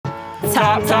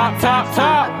Top.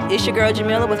 It's your girl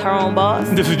Jamila with her own boss.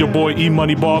 This is your boy E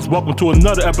Money Boss. Welcome to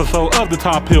another episode of the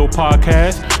Top Hill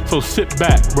Podcast. So sit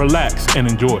back, relax, and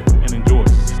enjoy.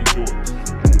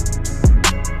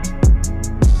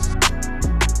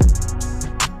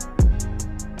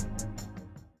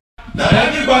 Now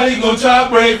everybody gon' try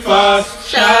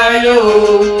breakfast. Shayo.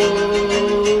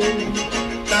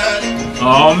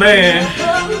 Oh man.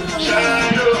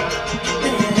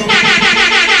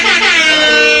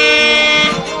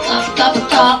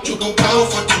 Top. You go power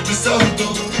for the result.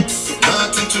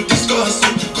 Nothing to discuss.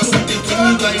 Cause I did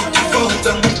win like default.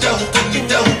 I'm without any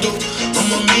doubt.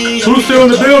 Who's still in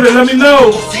the building? Let me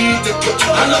know.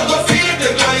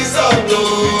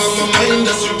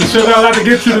 We still got a lot to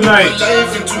get to tonight.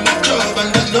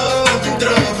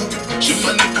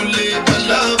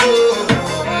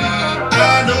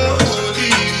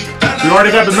 We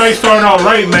already got the night starting out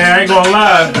right, man. I ain't gonna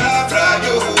lie.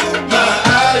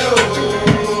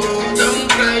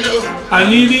 I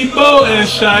need Igbo and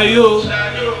Shayo.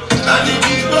 I need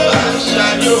Igbo and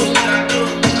Shayo.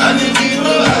 I need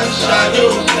Igbo and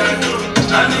Shayo.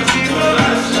 I need Igbo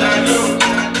and Shayo.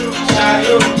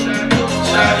 Shayo.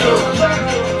 Shayo.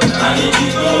 I need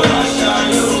Igbo and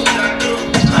Shayo.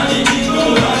 I need Igbo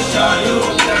and Shayo.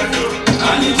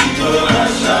 I need Igbo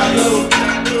and Shayo.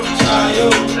 Shayo.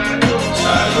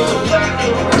 Shayo.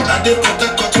 I did put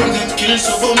a cut when them kills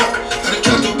of Obama. I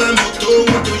tried to buy moto,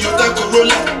 Toyota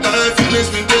Corolla.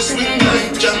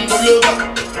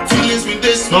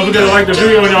 Don't forget to like the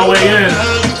video on y'all way in.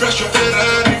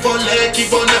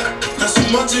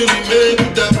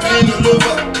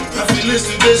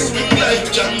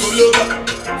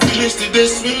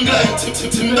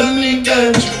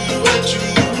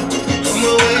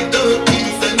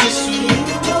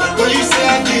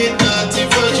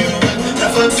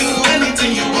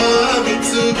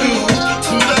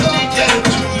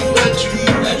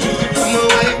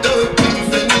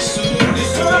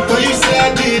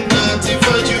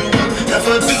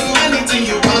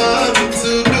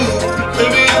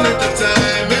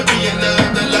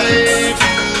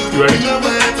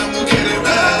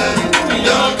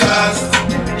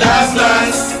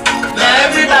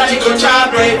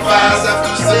 Breakfast, I have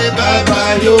to say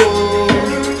bye-bye, yo.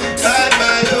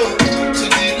 Bye-bye, yo. To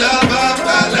the love of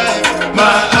my life. My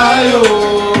ayo.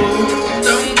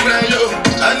 Don't cry, yo.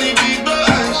 I need people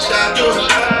and shadow.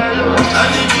 I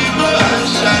need people and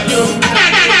shadow.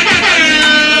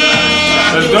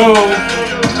 Let's go.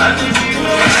 I need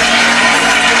people and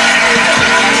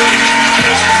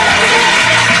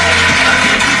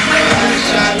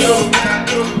shadow.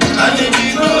 I need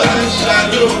people and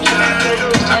shadow.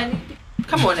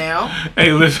 Come on now.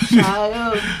 Hey, listen.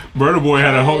 Murder Boy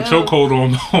had a whole chokehold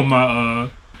on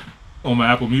my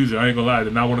Apple Music. I ain't gonna lie, I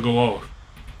did not want to go off.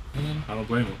 I don't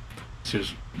blame him. It's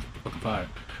just fucking fire.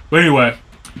 But anyway,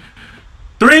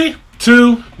 3,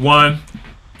 2, 1.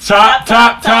 Top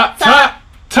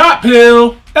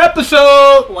Hill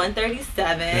episode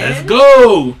 137. Let's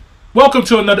go. Welcome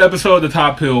to another episode of the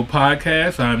Top Hill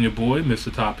Podcast. I'm your boy, Mr.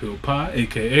 Top Hill Pie,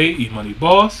 aka E Money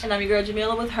Boss. And I'm your girl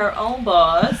Jamila with her own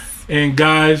boss. And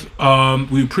guys,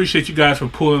 we appreciate you guys for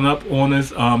pulling up on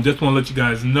us. Just want to let you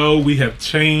guys know we have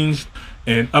changed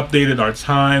and updated our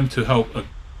time to help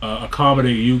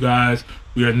accommodate you guys.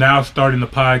 We are now starting the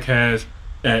podcast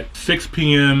at 6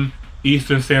 p.m.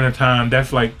 Eastern Standard Time.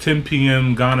 That's like 10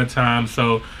 p.m. Ghana time.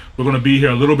 So we're going to be here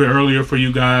a little bit earlier for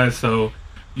you guys. So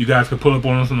you guys can pull up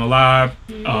on us on the live,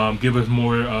 give us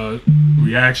more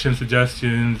reaction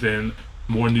suggestions and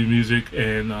more new music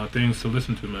and things to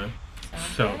listen to, man.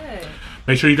 So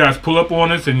make sure you guys pull up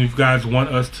on us, and if you guys want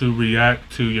us to react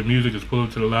to your music, just pull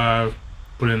up to the live,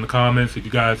 put it in the comments. If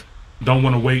you guys don't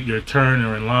want to wait your turn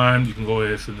or in line, you can go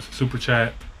ahead and send us a super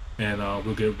chat, and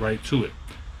we'll get right to it.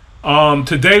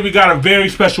 Today we got a very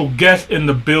special guest in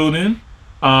the building.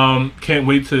 Can't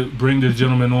wait to bring this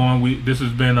gentleman on. This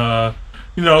has been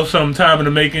some time in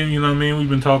the making. You know what I mean? We've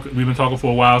been talking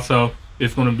for a while, so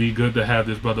it's going to be good to have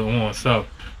this brother on. So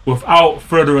without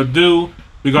further ado,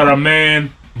 we got our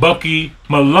man, Bucky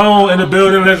Malone in the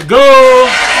building. Let's go!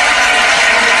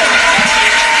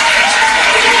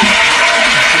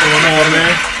 What's going on,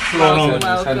 man?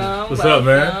 Welcome. What's up,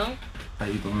 man? How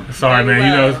you doing? Sorry,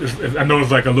 man. I know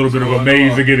it's like a little bit of a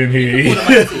maze to get in here.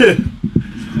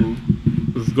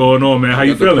 What's going on, man? How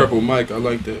you feeling? Purple mic, I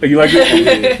like that. You like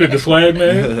it? Fit the swag,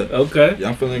 man? Okay. Yeah,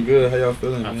 I'm feeling good. How y'all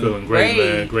feeling? I'm feeling great,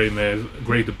 man. Great, man.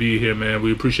 Great to be here, man.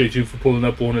 We appreciate you for pulling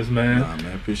up on us, man. Nah,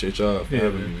 man. Appreciate y'all for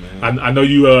having me, man. I know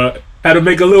you had to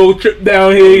make a little trip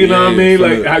down here, you know what I mean?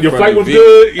 Like, how your flight was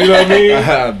good, you know what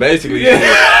I mean? Basically,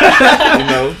 yeah. You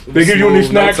know, they give you any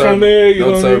snacks from there, you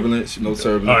know no turbulence, no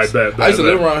turbulence. All right, bad. I used to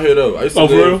live around here though. I used to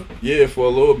for real? Yeah, for a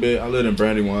little bit. I lived in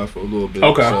Brandywine for a little bit.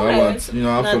 Okay. So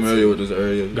I'm familiar with this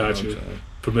area. Got you.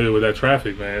 Familiar with that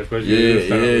traffic, man. Especially this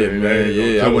time,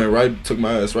 man. I went took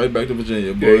my ass right back to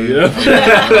Virginia, boy. Yeah.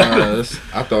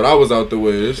 I thought I was out the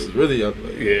way. This is really out the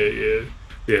way.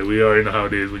 Yeah, we already know how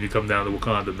it is when you come down to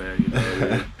Wakanda, man. You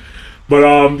know.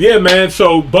 But yeah, man.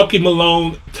 So Bucky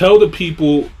Malone, tell the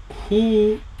people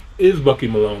who is Bucky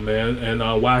Malone, man, and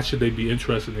why should they be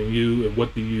interested in you, and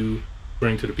what do you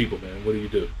bring to the people, man? What do you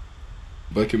do?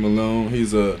 Bucky Malone,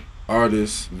 he's a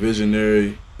artist,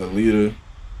 visionary, a leader.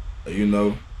 You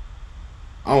know,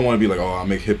 I don't want to be like, oh, I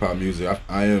make hip hop music.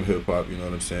 I am hip hop. You know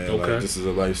what I'm saying? Okay. Like, this is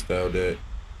a lifestyle that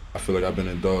I feel like I've been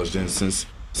indulged in since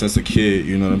a kid.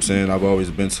 You know what I'm saying? I've always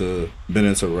been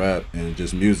into rap and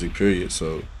just music. Period.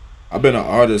 So I've been an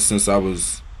artist since I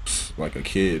was like a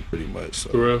kid, pretty much.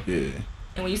 So, for real? Yeah.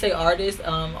 And when you say artist,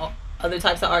 other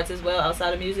types of arts as well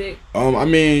outside of music? I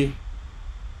mean,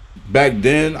 back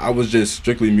then I was just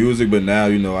strictly music, but now,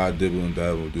 you know, I dibble and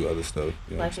dabble, do other stuff.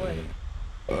 You know like what?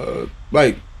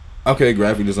 Like, okay,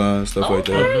 graphic design, stuff like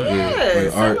that.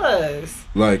 Yes, like art.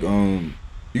 Like,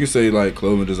 you can say like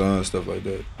clothing design, stuff like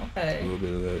that. Okay. A little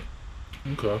bit of that.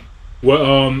 Okay.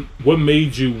 What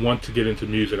made you want to get into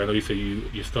music? I know you said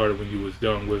you started when you was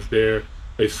young. Was there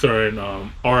a certain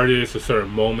artist, a certain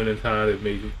moment in time that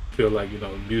made you feel like, you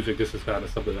know, music, this is kind of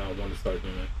something I want to start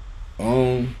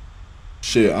doing?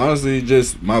 Shit, honestly,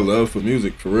 just my love for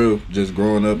music, for real. Just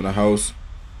growing up in a house,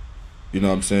 you know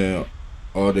what I'm saying,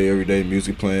 all day, every day,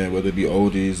 music playing, whether it be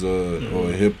oldies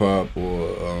or hip hop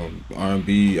or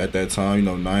R&B at that time. You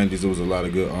know, 90s, there was a lot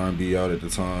of good R&B out at the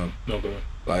time. Okay.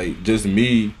 Like, just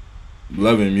me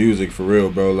loving music for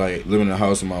real, bro. Like, living in a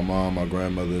house with my mom, my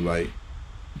grandmother, like,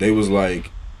 they was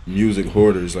like music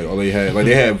hoarders. Like, all they had, like,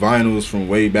 they had vinyls from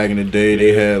way back in the day.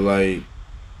 They had like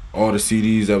all the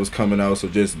CDs that was coming out. So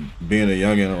just being a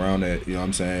youngin' around that, you know what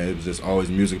I'm saying, it was just always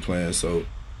music playing. So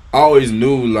I always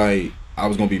knew like I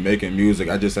was gonna be making music.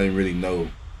 I just ain't really know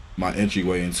my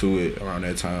entryway into it around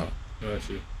that time. Got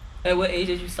you. At what age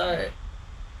did you start?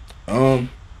 I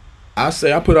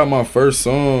say I put out my first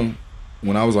song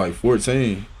when I was like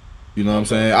 14. You know what I'm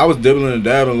saying? I was dibbling and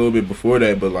dabbling a little bit before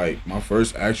that, but like my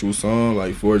first actual song,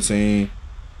 like 14.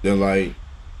 Then like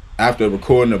after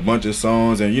recording a bunch of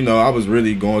songs, and you know, I was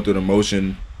really going through the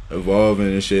motion, evolving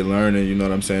and shit, learning. You know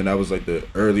what I'm saying? That was like the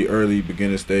early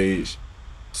beginning stage.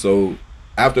 So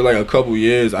after like a couple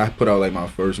years, I put out like my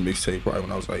first mixtape probably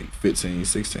when I was like 15,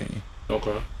 16.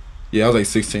 Okay. Yeah, I was like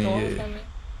 16. Yeah.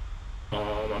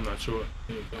 I'm not sure.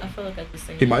 I feel like I just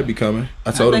seen He might be coming.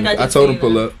 I told him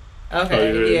pull up.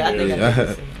 Okay, I think I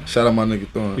just seen him. Shout out my nigga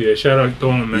Thorn. Yeah, shout out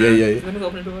Thorn, man. Yeah. You want me to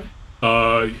open the door?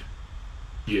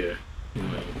 Yeah.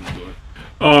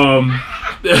 Hold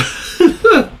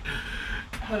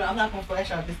on, I'm not gonna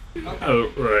flash out this. Okay. Oh,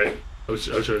 right. I'm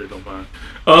sure they don't mind.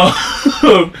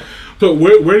 So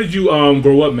where did you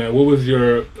grow up, man? What was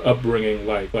your upbringing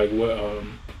like? Like what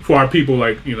for our people,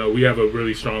 like, you know, we have a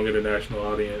really strong international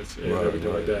audience and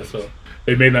everything like that. So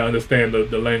they may not understand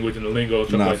the language and the lingo and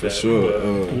stuff like for that. Sure.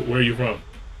 But where are you from?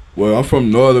 Well, I'm from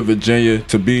Northern Virginia.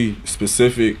 To be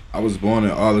specific, I was born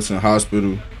in Arlington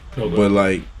Hospital. Okay. But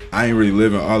like I ain't really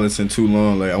live in Arlington too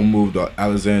long. Like I moved to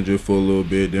Alexandria for a little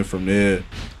bit. Then from there,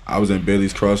 I was in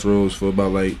Bailey's Crossroads for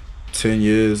about like 10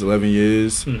 years, 11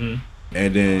 years. Mm-hmm.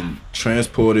 And then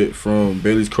transported from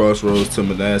Bailey's Crossroads to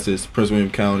Manassas, Prince William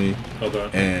County. Okay.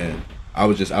 And I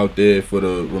was just out there for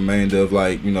the remainder of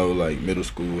like, you know, like middle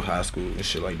school, high school and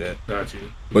shit like that. Got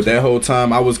you. But that whole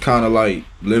time I was kind of like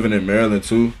living in Maryland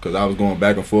too, because I was going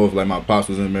back and forth. Like my pops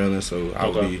was in Maryland, so I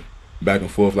would be back and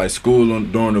forth. Like school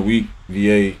during the week,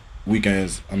 VA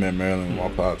weekends, I'm in Maryland with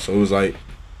my pops. So it was like,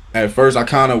 at first I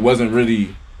kind of wasn't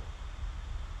really,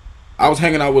 I was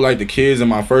hanging out with like the kids in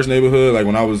my first neighborhood, like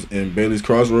when I was in Bailey's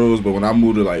Crossroads. But when I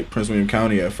moved to like Prince William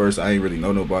County, at first I ain't really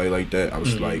know nobody like that. I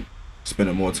was like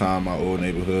spending more time in my old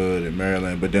neighborhood in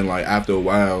Maryland. But then like after a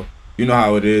while, you know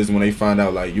how it is when they find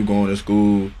out like you going to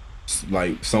school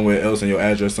like somewhere else and your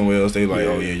address somewhere else, they like,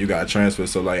 oh yeah, you got to transfer.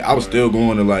 So like I was still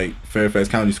going to like Fairfax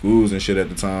County schools and shit at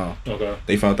the time. Okay.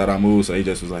 They found out I moved, so they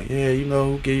just was like, yeah, you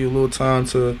know, give you a little time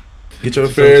to get your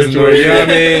affairs in order. You know what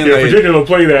I mean? Yeah, like, Virginia don't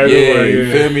play that. Yeah,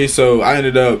 you feel me? So I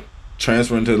ended up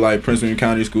transferring to like Prince William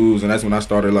County schools, and that's when I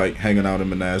started like hanging out in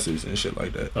Manassas and shit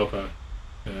like that. Okay.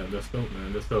 Yeah, that's dope,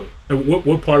 man. That's dope. And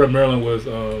what part of Maryland was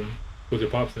your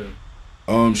pops in?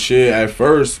 Shit, at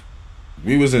first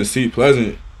we was in Seat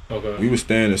Pleasant. Okay. We was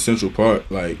staying in Central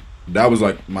Park. Like that was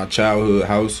like my childhood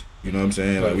house. You know what I'm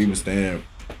saying? Like we was staying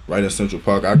right in Central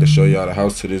Park. I could show y'all the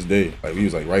house to this day. Like we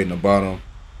was like right in the bottom.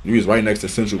 We was right next to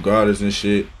Central Gardens and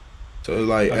shit. So it's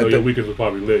like I know your weekends were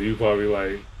probably lit. You probably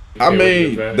like. I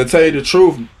mean, to tell you the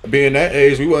truth, being that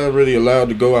age, we wasn't really allowed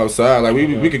to go outside. Like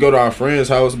we could go to our friend's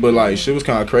house, but like shit was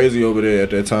kind of crazy over there at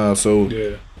that time. So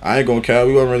yeah. I ain't gonna care.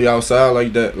 We wasn't really outside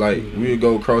like that. Like we would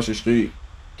go across the street,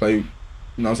 play, you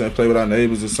know what I'm saying, play with our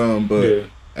neighbors or something. But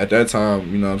at that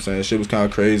time, you know what I'm saying, shit was kind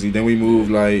of crazy. Then we moved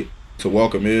like to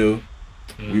Walker Mill.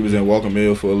 We was in Walker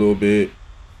Mill for a little bit.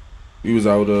 We was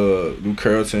out New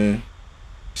Carrollton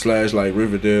 / like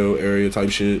Riverdale area type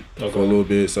shit for a little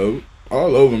bit. So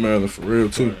all over Maryland for real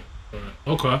too. Right.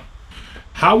 Okay.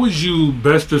 How would you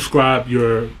best describe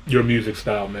your music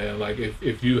style, man? Like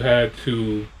if you had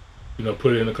to, you know,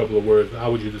 put it in a couple of words,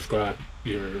 how would you describe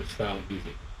your style of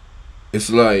music? It's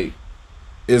like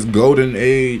it's golden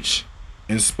age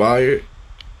inspired,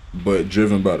 but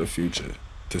driven by the future,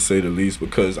 to say the least.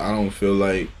 Because I don't feel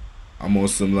like I'm on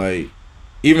some like,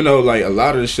 even though like a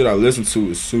lot of the shit I listen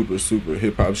to is super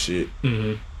hip hop shit.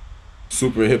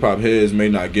 Super hip hop heads may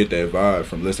not get that vibe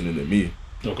from listening to me.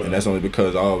 Okay. And that's only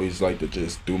because I always like to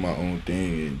just do my own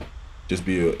thing and just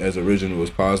be as original as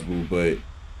possible. But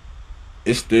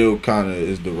it still kind of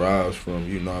is derived from,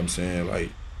 you know what I'm saying, like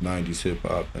 90s hip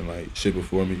hop and like shit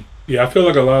before me. Yeah, I feel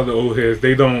like a lot of the old heads,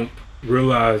 they don't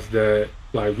realize that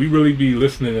like we really be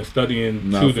listening and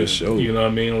studying to them. Sure. You know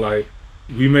what I mean? Like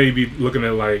we may be looking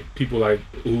at like people like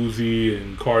Uzi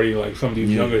and Cardi, like some of these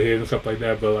younger heads and stuff like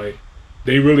that, but like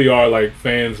they really are like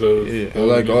fans of. Yeah, I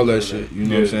like all that shit. You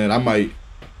know what I'm saying? I might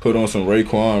put on some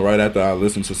Raekwon right after I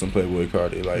listen to some Playboy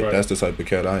Cardi. Like that's the type of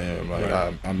cat I am. Like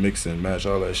I mix and match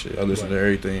all that shit. I listen to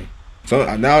everything.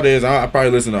 So nowadays I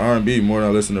probably listen to R&B more than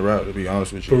I listen to rap, to be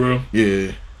honest with you. For real?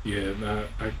 Yeah. Yeah, nah,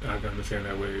 I understand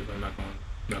that way. I'm not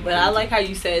going. But I like how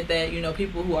you said that, you know,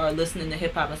 people who are listening to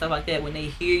hip hop and stuff like that, when they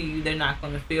hear you, they're not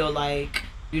going to feel like,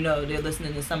 you know, they're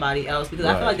listening to somebody else, because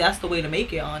I feel like that's the way to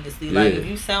make it, honestly. Like if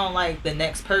you sound like the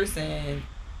next person,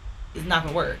 it's not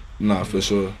gonna work. Nah, for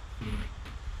sure.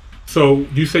 So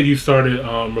you said you started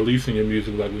releasing your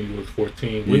music like when you was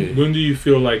 14. When do you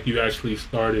feel like you actually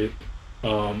started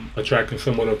attracting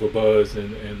somewhat of a buzz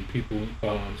and people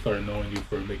started knowing you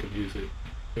for making music?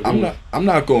 I'm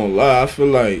not gonna lie. I feel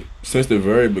like since the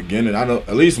very beginning, I know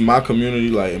at least my community,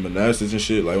 like in Manassas and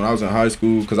shit. Like when I was in high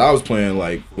school, because I was playing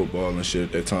like football and shit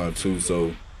at that time too.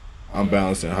 So I'm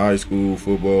balancing high school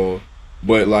football,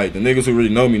 but like the niggas who really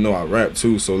know me know I rap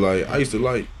too. So like I used to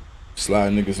like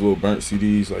slide niggas little burnt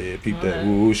CDs, like peep that,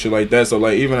 ooh, shit like that. So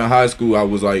like even in high school, I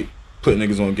was like putting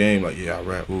niggas on game, like I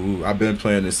rap. Ooh, I've been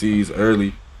playing the C's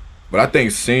early, but I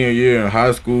think senior year in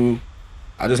high school,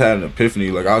 I just had an epiphany.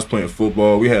 Like I was playing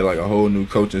football. We had like a whole new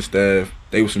coaching staff.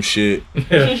 They was some shit.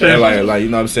 And like you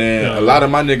know what I'm saying? A lot of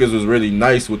my niggas was really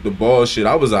nice with the ball shit.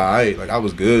 I was alright. Like I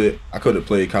was good. I could have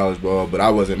played college ball, but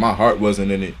I wasn't. My heart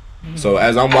wasn't in it. So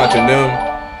as I'm watching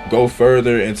them go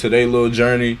further into their little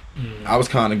journey, I was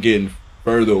kind of getting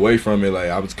further away from it.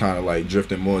 Like I was kind of like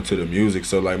drifting more into the music.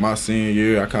 So like my senior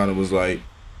year, I kind of was like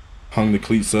hung the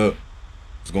cleats up.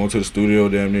 Was going to the studio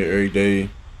damn near every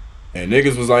day. And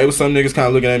niggas was like, it was some niggas kind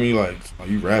of looking at me like, are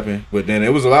you rapping? But then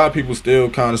it was a lot of people still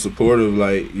kind of supportive,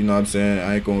 like, you know what I'm saying?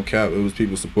 I ain't gonna cap. It was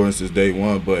people supporting since day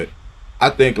one. But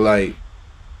I think like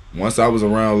once I was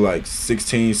around like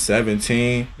 16,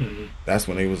 17, that's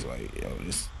when they was like, yo,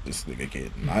 this nigga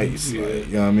get nice. Like,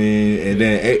 you know what I mean? And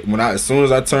then as soon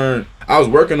as I turned, I was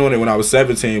working on it when I was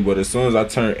 17, but as soon as I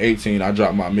turned 18, I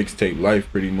dropped my mixtape Life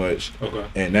pretty much. Okay.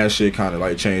 And that shit kind of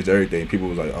like changed everything. People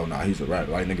was like, oh nah, he's a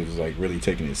rapper. Like niggas was like really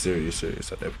taking it serious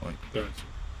at that point. Gotcha.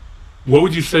 What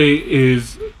would you say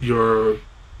is your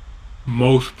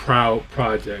most proud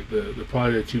project, the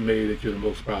project you made that you're the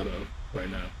most proud of right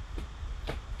now?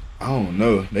 I don't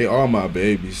know. They are my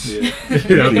babies. Yeah.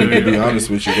 To be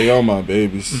honest with you, they are my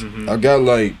babies. I got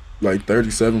like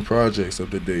 37 projects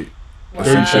up to date.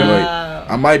 Wow. Shit like,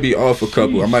 I might be off a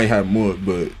couple. I might have more,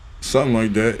 but something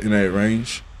like that in that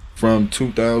range from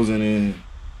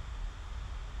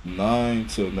 2009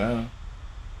 till now.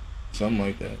 Something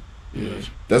like that. Yeah.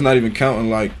 That's not even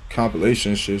counting like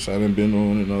compilation shit I done been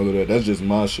on and all of that. That's just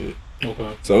my shit.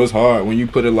 Okay. So it's hard when you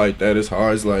put it like that. It's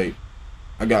hard. It's like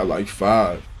I got like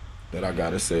 5 that I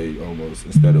gotta say almost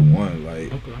instead of 1.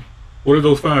 Like, okay. What are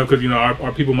those 5? Because you know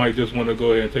our people might just want to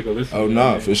go ahead and take a listen. Oh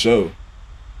nah, for sure.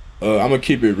 I'm gonna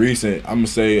keep it recent. I'm gonna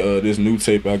say this new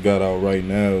tape I got out right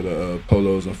now, the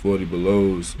Polo'S and 40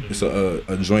 Belows. It's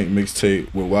a joint mixtape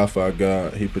with Wi-Fi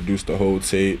God. He produced the whole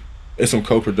tape. It's some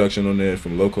co-production on there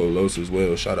from Loco Los as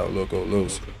well. Shout out Loco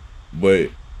Los. Okay. But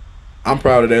I'm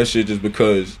proud of that shit just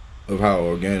because of how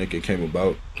organic it came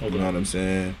about. Okay. You know what I'm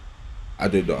saying? I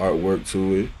did the artwork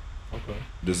to it. Okay.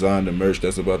 Designed the merch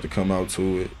that's about to come out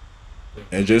to it. Yeah.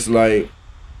 And just like,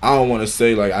 I don't want to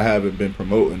say like I haven't been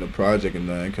promoting the project and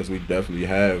nothing, because we definitely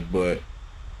have, but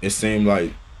it seemed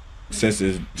like since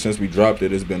we dropped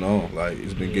it, it's been on. Like,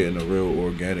 it's been getting a real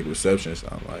organic reception. So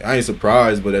I'm like, I ain't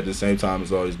surprised, but at the same time,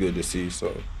 it's always good to see.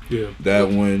 So yeah, that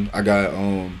one, I got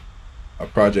a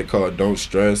project called Don't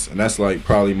Stress, and that's like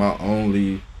probably my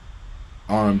only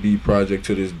R&B project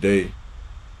to this day.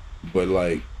 But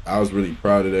like, I was really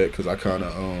proud of that, because I kind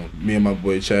of me and my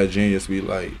boy Chad Genius, we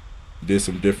like did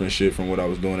some different shit from what I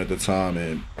was doing at the time,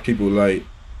 and people like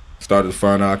started to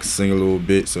find out I could sing a little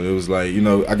bit. So it was like, you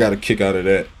know, I got a kick out of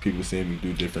that. People seeing me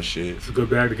do different shit. It's a good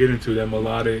bag to get into, that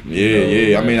melodic.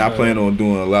 Yeah. I mean, I plan on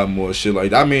doing a lot more shit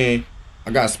like that. I mean, I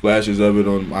got splashes of it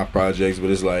on my projects, but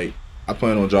it's like, I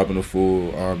plan on dropping a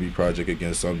full R&B project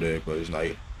again someday. But it's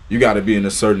like, you got to be in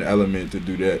a certain element to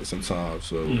do that sometimes.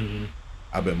 So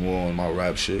I've been more on my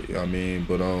rap shit, you know what I mean?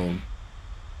 But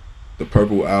the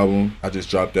Purple album, I just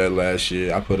dropped that last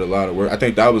year. I put a lot of work. I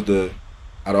think that was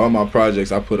out of all my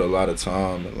projects, I put a lot of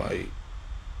time and like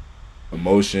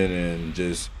emotion, and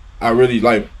just, I really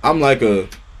like, I'm like an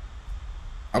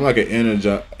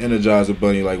energizer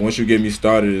bunny. Like, once you get me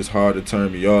started, it's hard to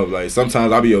turn me off. Like,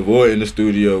 sometimes I be avoiding the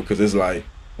studio, because it's like,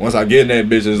 once I get in that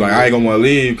bitch, it's like, I ain't gonna want to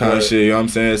leave kind of shit, you know what I'm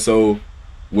saying? So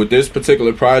with this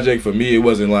particular project, for me, it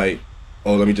wasn't like,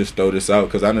 oh, let me just throw this out,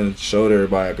 because I done showed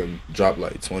everybody I can drop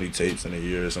like 20 tapes in a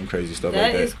year or some crazy stuff like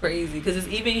that. That is crazy, because it's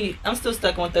even, I'm still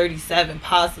stuck on 37,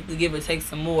 possibly give or take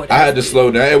some more. I had to slow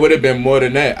down. It would have been more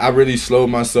than that. I really slowed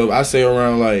myself. I say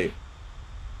around like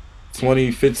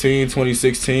 2015,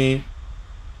 2016.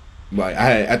 Like, I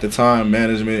had, at the time,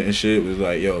 management and shit was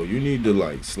like, yo, you need to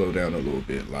like slow down a little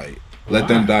bit. Like, let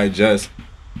them digest.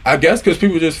 I guess because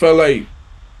people just felt like,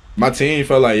 my team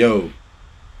felt like, yo,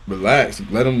 relax,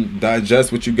 let them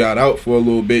digest what you got out for a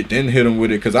little bit, then hit them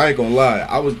with it. Because I ain't gonna lie,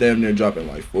 I was damn near dropping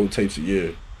like 4 tapes a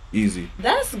year, easy.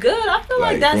 That's good. I feel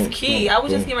like that's boom, key. I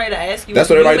was just getting ready to ask you. That's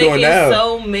what everybody doing now.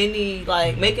 So many,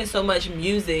 like, making so much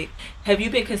music. Have you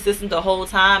been consistent the whole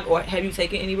time, or have you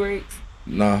taken any breaks?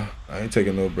 Nah, I ain't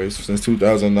taking no breaks. Since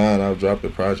 2009, I've dropped the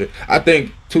project. I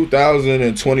think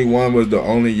 2021 was the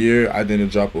only year I didn't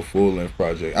drop a full-length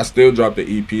project. I still dropped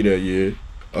the EP that year,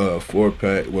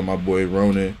 4-pack with my boy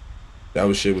Ronan.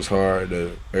 That shit was hard,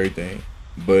 everything.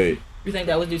 But you think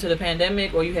that was due to the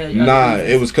pandemic, or you had? Nah,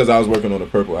 it was because I was working on the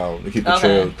Purple album to keep the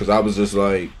trail. Because I was just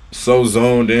like so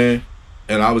zoned in,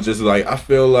 and I was just like, I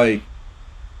feel like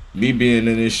me being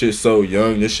in this shit so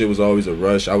young, this shit was always a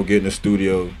rush. I would get in the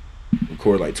studio,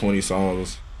 record like 20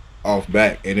 songs off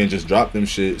back, and then just drop them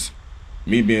shits.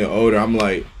 Me being older, I'm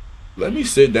like, let me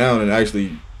sit down and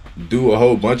actually do a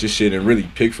whole bunch of shit and really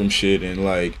pick from shit and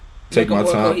like take my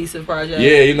time. Cohesive project.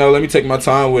 Yeah, you know, let me take my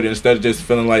time with it instead of just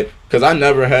feeling like, because I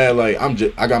never had like,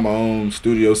 I got my own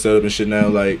studio set up and shit now.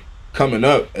 Like, coming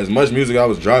up, as much music I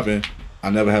was dropping, I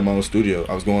never had my own studio.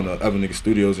 I was going to other niggas'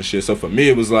 studios and shit. So for me,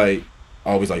 it was like,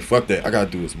 I always like, fuck that. I gotta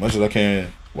do as much as I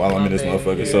can while I'm in this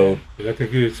motherfucker. Yeah. So that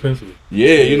could get expensive.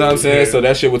 Yeah, you know what I'm saying? So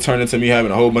that shit would turn into me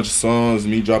having a whole bunch of songs,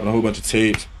 me dropping a whole bunch of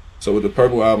tapes. So with the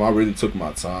Purple album, I really took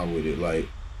my time with it. Like,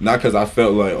 not because I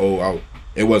felt like,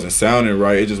 it wasn't sounding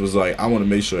right. It just was like, I want to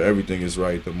make sure everything is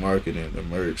right. The marketing, the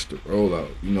merch, the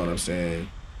rollout. You know what I'm saying?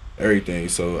 Everything.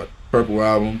 So Purple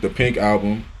album, the Pink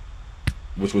album,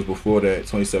 which was before that,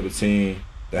 2017,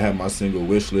 that had my single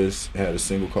Wish List. It had a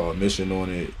single called Mission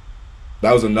on it.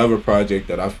 That was another project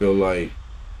that I feel like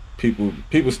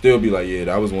people still be like, yeah,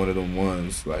 that was one of them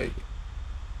ones. Like,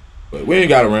 but we ain't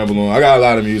got to ramble on. I got a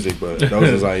lot of music, but those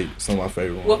is like some of my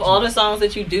favorite ones. With all the songs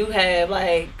that you do have,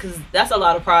 like, because that's a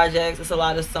lot of projects, it's a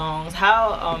lot of songs.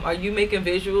 How are you making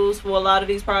visuals for a lot of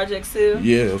these projects too?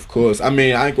 Yeah, of course. I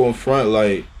mean, I ain't going front.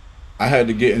 Like, I had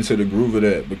to get into the groove of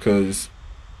that because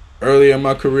early in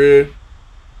my career,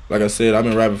 like I said, I've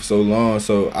been rapping for so long,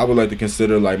 so I would like to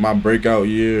consider like my breakout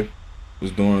year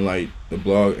was during like the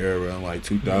blog era in like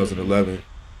 2011.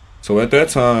 So at that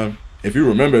time, if you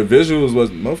remember, visuals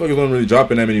motherfuckers wasn't really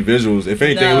dropping that many visuals. If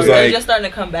anything, it was like just starting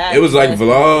to come back. It was like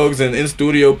vlogs and in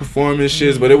studio performance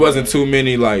shits, but it wasn't too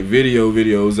many like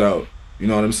videos out. You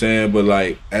know what I'm saying? But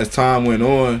like as time went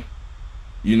on,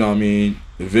 you know what I mean,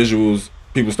 the visuals,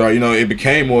 people start, you know, it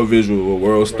became more visual,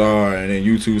 World Star, and then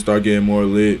YouTube started getting more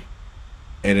lit.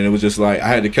 And then it was just like I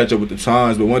had to catch up with the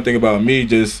times. But one thing about me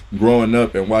just growing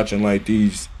up and watching like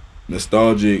these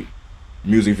nostalgic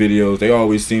music videos, they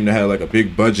always seem to have like a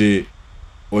big budget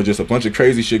or just a bunch of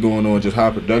crazy shit going on, just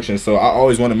high production. So I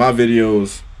always wanted my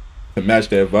videos to match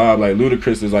that vibe. Like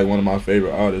Ludacris is like one of my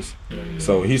favorite artists.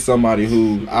 So he's somebody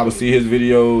who I would see his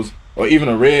videos or even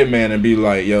a red man and be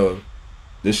like, yo,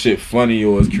 this shit funny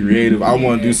or it's creative. I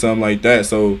want to do something like that.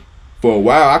 So for a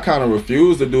while, I kind of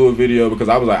refused to do a video because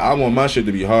I was like, I want my shit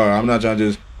to be hard. I'm not trying to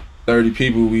just 30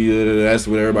 people. That's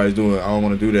what everybody's doing. I don't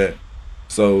want to do that.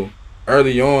 So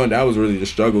early on, that was really the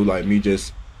struggle. Like me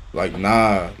just like,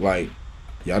 nah, like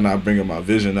y'all not bringing my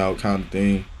vision out kind of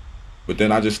thing. But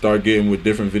then I just started getting with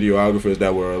different videographers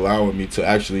that were allowing me to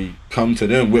actually come to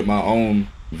them with my own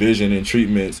vision and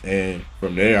treatments, and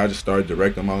from there I just started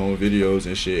directing my own videos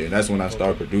and shit, and that's when I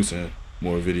started producing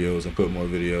more videos and put more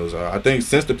videos out. I think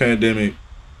since the pandemic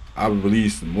I've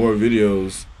released more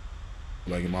videos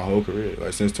like in my whole career.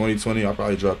 Like since 2020 I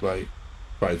probably dropped like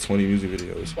 20 music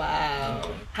videos.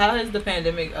 Wow. How has the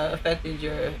pandemic affected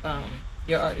your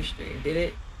artistry? Did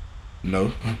it?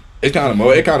 No. It kind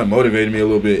of motivated me a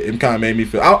little bit. It kind of made me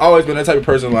feel, I've always been that type of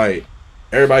person, like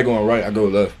everybody going right, I go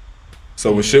left.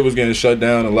 So when shit was getting shut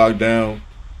down and locked down,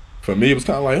 for me it was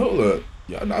kind of like, hold up,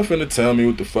 y'all not finna tell me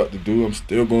what the fuck to do. I'm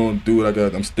still going to do what I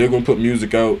got. I'm still going to put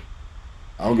music out.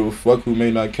 I don't give a fuck who may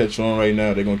not catch on right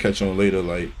now. They're going to catch on later.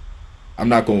 Like, I'm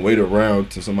not going to wait around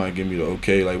till somebody give me the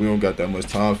okay. Like, we don't got that much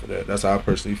time for that. That's how I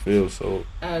personally feel. So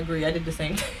I agree. I did the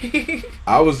same thing.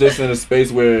 I was just in a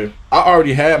space where I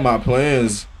already had my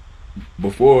plans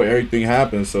before everything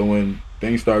happened. So when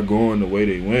things started going the way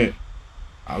they went,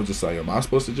 I was just like, am I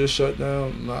supposed to just shut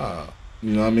down? Nah.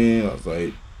 You know what I mean? I was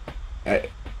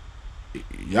like,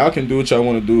 y'all can do what y'all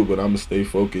want to do, but I'm going to stay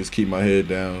focused, keep my head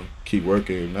down, keep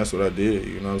working. And that's what I did.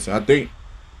 You know what I'm saying? I think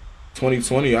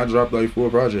 2020, I dropped like 4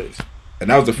 projects. And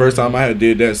that was the first time I had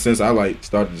did that since I like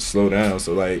started to slow down.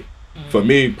 So like, for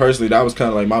me personally, that was kind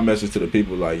of like my message to the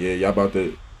people. Like, yeah, y'all about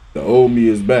to, the old me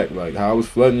is back. Like how I was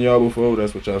flooding y'all before,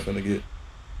 that's what y'all finna get.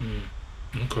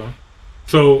 Okay.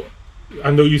 So I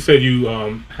know you said you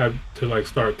have to like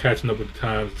start catching up with the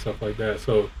times and stuff like that.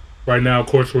 So right now, of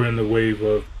course, we're in the wave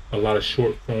of a lot of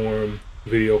short form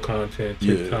video content,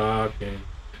 TikTok and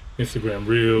Instagram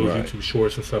Reels, YouTube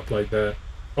Shorts and stuff like that.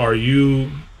 Are you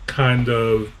kind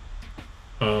of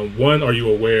one, are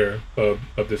you aware of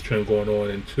this trend going on,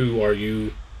 and 2, are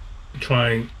you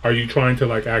trying to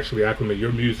like actually acclimate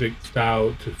your music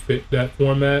style to fit that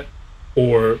format,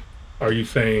 or are you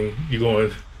saying you're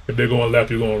going, if they're going left,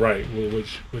 you're going right?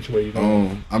 Which way you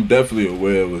going? I'm definitely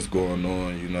aware of what's going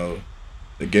on. You know,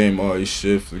 the game always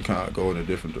shifts and kind of go in a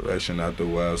different direction after a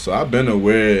while. So I've been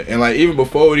aware, and like even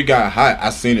before it got hot,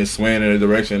 I seen it swaying in a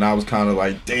direction. And I was kind of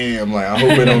like, damn, like I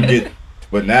hope it don't get.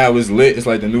 But now it's lit. It's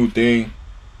like the new thing.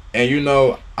 And you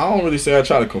know, I don't really say I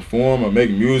try to conform or make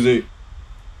music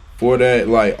for that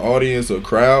like audience or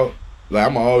crowd. Like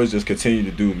I'm always just continue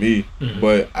to do me,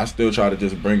 but I still try to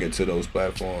just bring it to those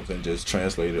platforms and just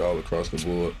translate it all across the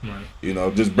board. Right. You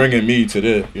know, just bringing me to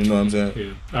this. You know what I'm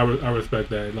saying? Yeah, I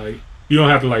respect that. Like you don't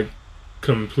have to like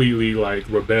completely like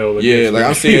rebel. Yeah, like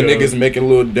I'm seeing niggas making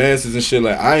little dances and shit.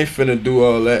 Like I ain't finna do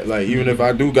all that. Like even if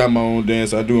I do got my own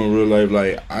dance, I do in real life.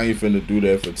 Like I ain't finna do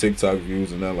that for TikTok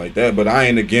views and nothing like that. But I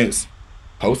ain't against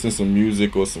posting some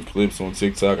music or some clips on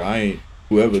TikTok. I ain't,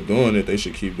 whoever doing it, they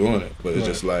should keep doing it. But it's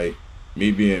just like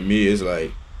me being me. It's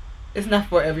like it's not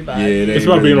for everybody. Yeah, it's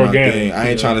about being organic. I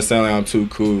ain't trying to sound like I'm too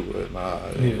cool, but nah.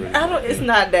 Really it's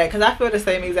not that, because I feel the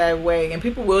same exact way, and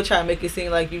people will try to make it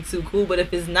seem like you too cool, but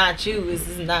if it's not you, it's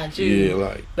just not you. Yeah,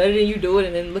 like better than you do it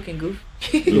and then looking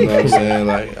goofy. You know what I'm saying?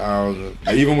 Like I don't know.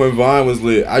 Like, even when Vine was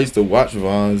lit, I used to watch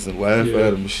Vines and laugh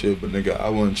at them and shit, but nigga, I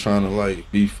wasn't trying to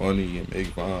like be funny and make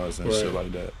Vines and shit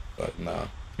like that. Like nah.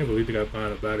 I can't believe they got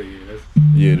Vine up out of here.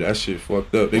 Yeah, that shit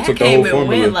fucked up. They that took the whole formula.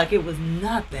 Went like it was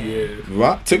nothing.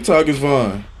 Yeah. TikTok is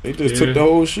Vine. They just took the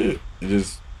whole shit. It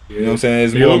just, you know what I'm saying?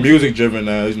 It's more music driven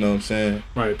now. You know what I'm saying?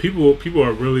 Right. People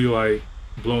are really like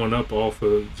blowing up off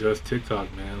of just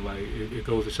TikTok, man. Like it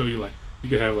goes to show you, like you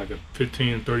could have like a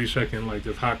 15, 30 second like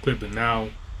just hot clip, and now.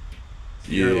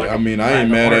 Yeah, like I mean, I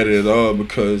ain't mad at it at all,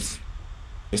 because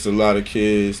it's a lot of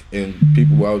kids and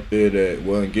people out there that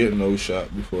wasn't getting no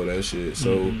shot before that shit.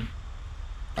 So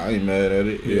I ain't mad at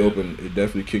it. It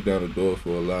definitely kicked down the door for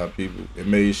a lot of people. It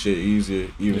made shit easier,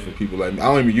 even for people like me. I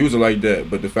don't even use it like that,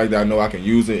 but the fact that I know I can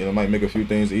use it and it might make a few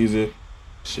things easier,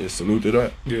 shit, salute to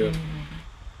that. Yeah.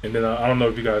 And then I don't know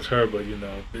if you guys heard, but you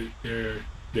know,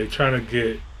 they're trying to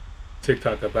get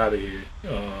TikTok up out of here.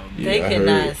 They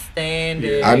cannot stand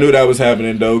it. I knew that was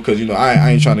happening though, because you know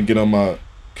I ain't trying to get on my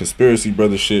conspiracy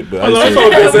brother shit, but I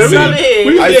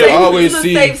used to always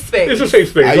see it's a safe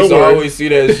space. I used to always see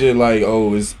that shit like,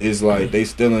 oh, it's like they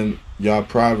stealing y'all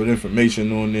private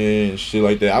information on there and shit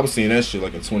like that. I was seeing that shit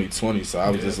like in 2020, so I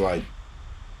was just like,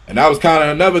 and that was kind of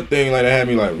another thing like that had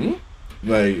me like,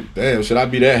 like damn, should I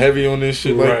be that heavy on this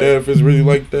shit like that if it's really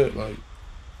like that? Like,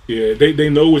 Yeah, they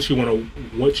know what you want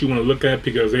to look at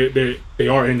because they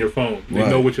are in your phone. They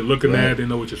know what you're looking at. They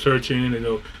know what you're searching. They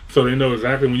know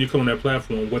exactly when you come on that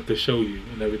platform what to show you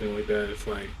and everything like that. It's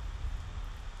like,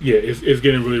 yeah, it's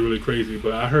getting really, really crazy.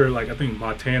 But I heard I think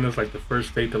Montana's like the first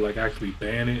state to actually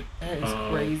ban it. That is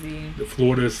crazy. The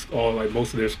Florida's all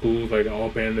most of their schools all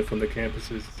banned it from the campuses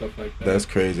and stuff like that. That's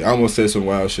crazy. I almost said some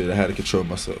wild shit. I had to control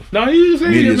myself. No, you just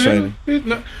media training.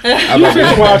 training. You say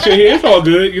some wild shit here. It's all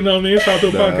good. You know what I mean? It's all through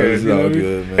podcast. It's all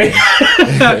good,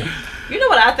 man. You know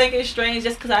what I think is strange?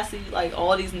 Just because I see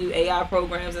all these new AI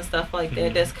programs and stuff like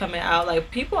that that's coming out,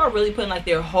 people are really putting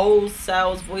their whole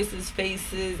selves, voices,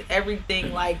 faces,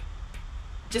 everything,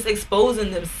 just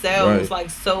exposing themselves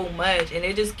so much, and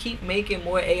they just keep making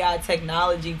more AI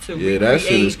technology to recreate that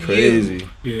shit is crazy.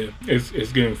 Yeah,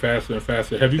 it's getting faster and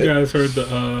faster. Have you guys heard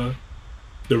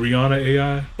the Rihanna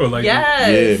AI or yes.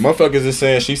 Yeah, motherfuckers is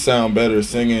saying she sound better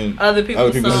singing other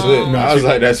people's shit. No, I was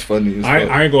like, that's funny as fuck.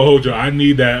 I ain't gonna hold you. I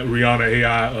need that Rihanna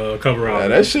AI cover out.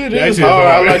 That shit is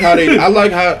hard. I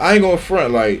like how I ain't gonna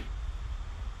front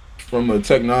from a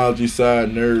technology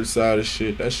side, nerd side of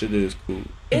shit. That shit is cool.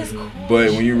 It's cool.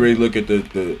 But when you really look at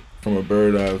the from a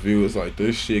bird eye view, it's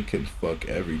this shit can fuck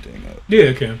everything up. Yeah,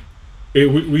 it can.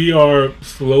 We are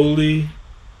slowly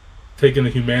taking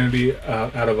the humanity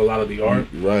out of a lot of the art.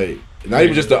 Right. Not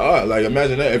even just the art.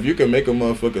 Imagine that. If you can make a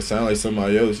motherfucker sound like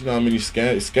somebody else, you know how many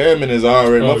scamming is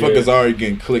already. Motherfuckers already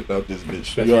getting clicked out this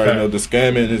bitch. You already know the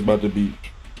scamming is about to be.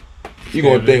 You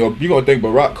gonna think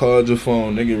Barack called your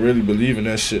phone, nigga really believe in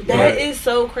that shit. That is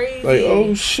so crazy.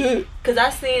 Oh shit. Cause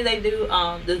I seen they do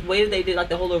the way they did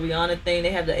the whole Rihanna thing.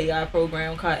 They have the AI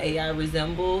program called AI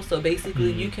Resemble. So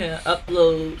basically, you can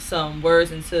upload some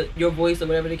words into your voice or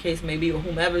whatever the case may be, or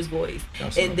whomever's voice,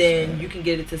 and then you can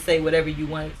get it to say whatever you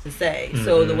want it to say.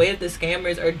 So the way that the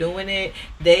scammers are doing it,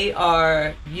 they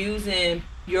are using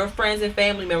your friends and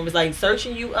family members,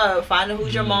 searching you up, finding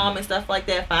who's your mom and stuff like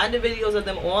that, finding videos of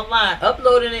them online,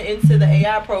 uploading it into the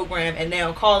AI program, and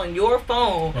now calling your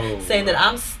phone saying that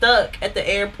I'm stuck at the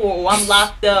airport or I'm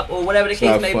locked up or whatever the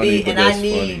case may be, and I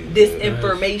need this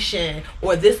information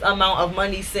or this amount of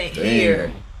money sent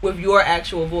here with your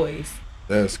actual voice.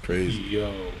 That's crazy.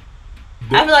 Yo.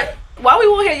 I feel like, while we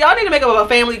won't hear, y'all need to make up a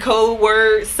family code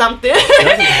word, something,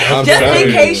 just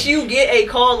in case you get a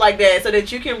call like that, so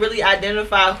that you can really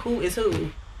identify who is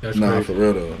who. That's crazy. For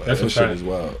real though, that shit is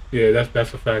wild. Yeah,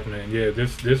 that's a fact, man. Yeah,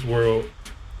 this world,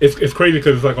 it's crazy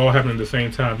because it's all happening at the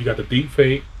same time. You got the deep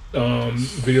fake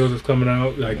videos that's coming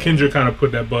out. Kendrick kind of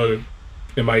put that bug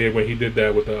in my ear when he did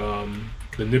that with the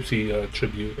Nipsey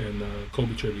tribute and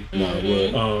Kobe tribute.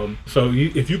 So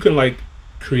if you can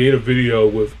create a video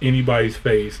with anybody's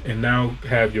face and now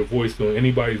have your voice doing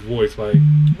anybody's voice,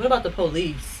 what about the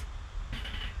police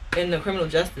in the criminal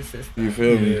justice system? You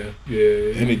feel me?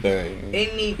 Yeah.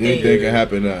 Anything can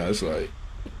happen now. It's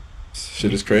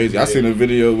shit is crazy. I seen a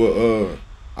video with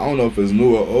I don't know if it's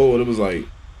new or old. It was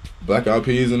Black Eyed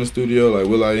Peas in the studio,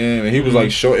 will.i.am, and he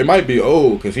was show. It might be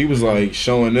old because he was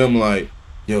showing them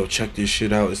yo, check this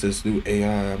shit out. It's this new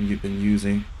AI I've been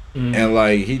using, and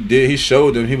he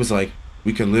showed them. He was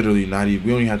we can literally we don't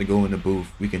even have to go in the booth.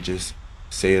 We can just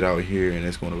say it out here and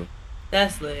it's gonna.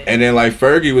 That's lit. And then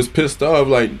Fergie was pissed off,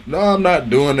 no, I'm not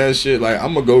doing that shit.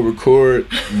 I'm gonna go record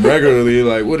regularly.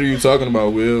 What are you talking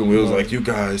about, Will? And Will's you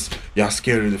guys, y'all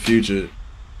scared of the future.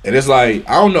 And it's I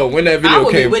don't know when that video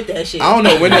came. With that shit. I don't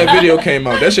know when that video came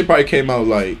out. That shit probably came out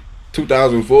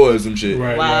 2004 or some shit.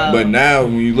 Right. Wow. But now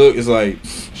when you look, it's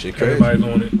shit crazy. Everybody's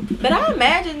on it. But I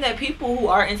imagine that people who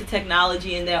are into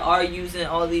technology and that are using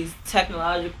all these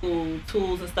technological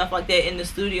tools and stuff like that in the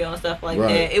studio and stuff like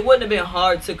that, it wouldn't have been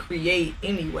hard to create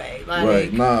anyway.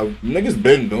 Right. Nah, niggas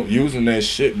been using that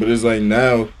shit, but it's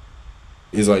now,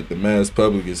 it's the mass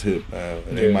public is hip now,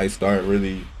 and they might start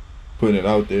really putting it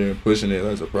out there and pushing it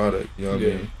as a product. You know what I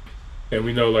mean? And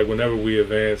we know whenever we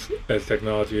advance as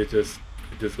technology, it just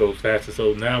goes faster.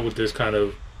 So now with this kind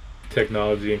of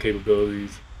technology and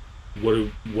capabilities, what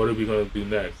are we going to do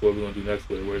next? What are we going to do next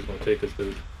with it? Where it's going to take us?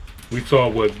 Because we saw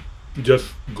what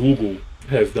just Google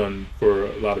has done for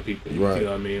a lot of people. Right. You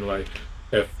know what I mean?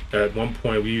 At one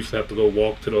point, we used to have to go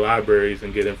walk to the libraries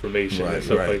and get information and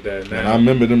stuff like that. Now, and I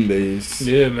remember them days.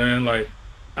 Yeah, man.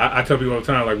 I tell people all the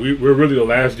time, we're really the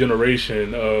last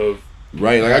generation of.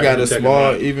 Right. I got a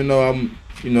small, even though I'm,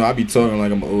 I be talking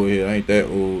I'm old head. I ain't that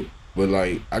old. But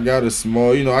I got a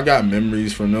small, I got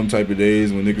memories from them type of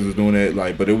days when niggas was doing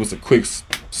that. But it was a quick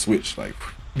switch,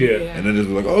 yeah. And then it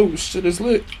was oh shit, it's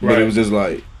lit. Right. But it was just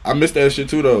I miss that shit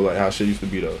too though, how shit used to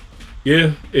be though.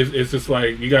 Yeah, it's just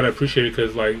you gotta appreciate it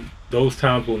because those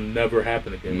times will never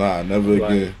happen again. Nah, never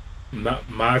again. not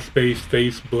MySpace,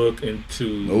 Facebook,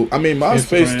 into. No, I mean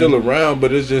MySpace still around,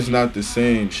 but it's just not the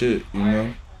same shit, you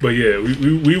know. But yeah,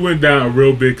 we went down a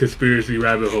real big conspiracy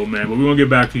rabbit hole, man. But we're gonna get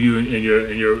back to you and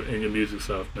your music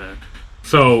stuff, man.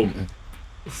 So,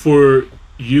 for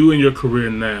you and your career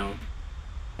now,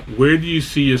 where do you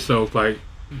see yourself? Like,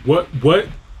 what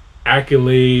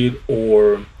accolade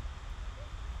or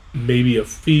maybe a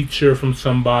feature from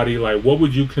somebody? Like, what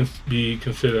would you be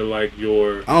considered like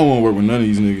your? I don't want to work with none of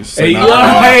these niggas. Hey, hold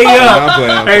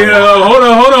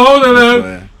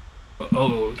on.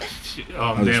 Oh.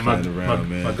 Oh damn! My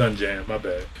gun jam. My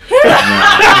bad.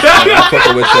 I'm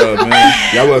fucking with y'all,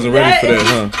 man. Y'all wasn't ready for that,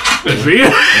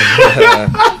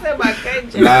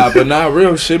 huh? Nah, but not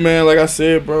real shit, man. Like I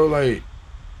said, bro. Like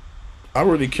I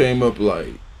really came up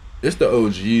like it's the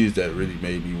OGs that really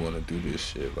made me want to do this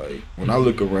shit. Like when I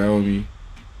look around me,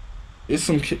 it's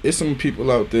some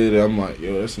people out there that I'm like,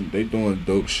 yo, they doing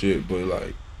dope shit, but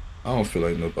like I don't feel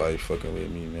like nobody fucking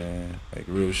with me, man. Like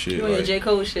real shit. You like, J.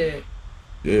 Cole shit.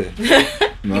 Yeah.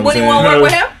 You wouldn't want to work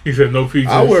with him? He said no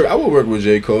features. I would work with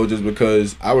J. Cole just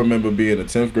because I remember being a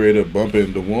 10th grader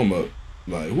bumping the warm up.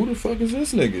 Like, who the fuck is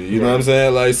this nigga? You know what I'm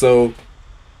saying? Like, so,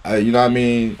 you know what I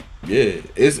mean? Yeah.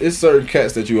 It's certain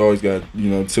cats that you always got, you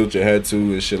know, tilt your head to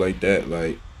and shit like that.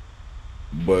 Like,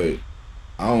 but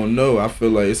I don't know. I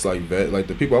feel like it's like like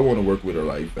the people I want to work with are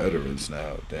like veterans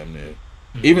now, damn near.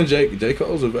 Even J.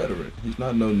 Cole's a veteran. He's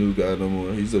not no new guy no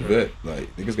more. He's a vet.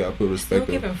 Like niggas gotta put respect on.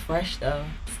 Still keeping fresh though.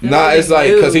 Nah, it's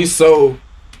like cause he's so raw.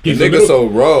 He's a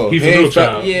little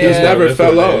child. He's never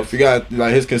fell off. You got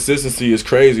like his consistency is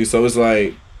crazy. So it's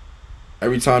like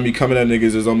every time he coming at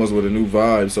niggas is almost with a new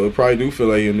vibe. So it probably do feel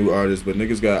like he a new artist. But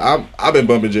niggas got I've been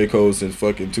bumping J. Cole since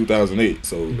fucking 2008.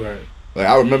 So like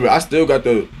I remember I still got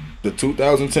the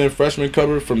 2010 freshman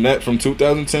cover from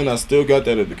 2010. I still got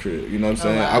that at the crib. You know what I'm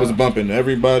saying? I was bumping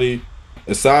everybody,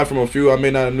 aside from a few I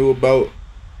may not have knew about,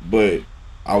 but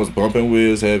I was bumping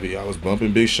Wiz heavy. I was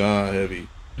bumping Big Sean heavy.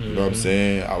 You know what I'm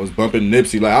saying? I was bumping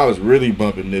Nipsey. Like I was really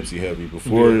bumping Nipsey heavy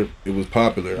before it was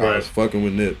popular. I was fucking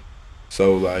with Nip.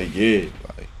 So like yeah,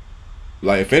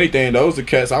 like if anything, those are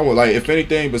cats I would like. If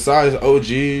anything, besides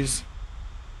OGs,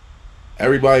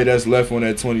 everybody that's left on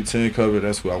that 2010 cover,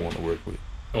 that's who I want to work with.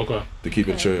 Okay. To keep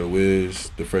it trail, Wiz,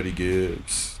 the Freddie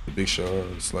Gibbs, the Big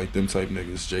Sean's, like them type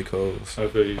niggas, J. Cole's. I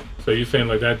feel you. So you saying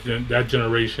like that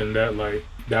generation that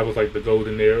was like the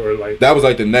golden era or like that was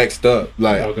like the next up.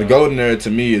 Like the golden era to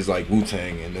me is like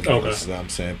Wu-Tang and then you know what I'm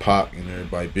saying, Pac and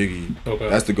everybody, Biggie. Okay.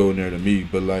 That's the golden era to me.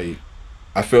 But like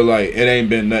I feel like it ain't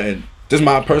been nothing. Just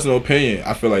my personal opinion.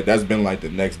 I feel like that's been like the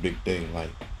next big thing.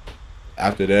 Like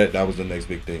after that was the next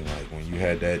big thing. Like when you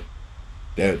had that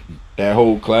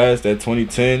whole class, that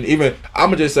 2010, even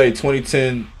I'ma just say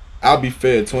 2010, I'll be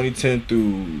fair, 2010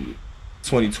 through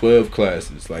 2012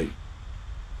 classes, like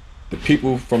the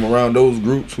people from around those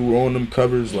groups who were on them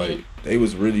covers, like they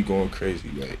was really going crazy.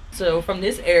 Like so from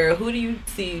this era, who do you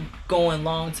see going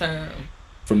long term?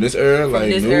 From this era, from like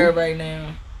this era right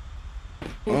now,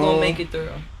 who gonna make it through?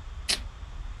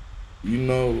 You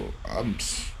know, I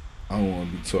don't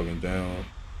want to be talking down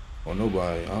on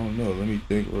nobody. I don't know. Let me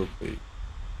think real quick.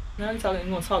 Now you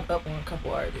gonna talk up on a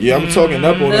couple artists. Yeah, I'm talking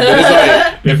up on them. But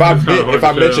it's like if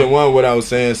I mention one, what I was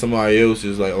saying, somebody else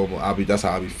is like, oh, that's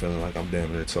how I be feeling. Like I'm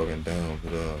damn near talking down.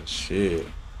 But shit,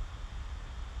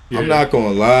 I'm not gonna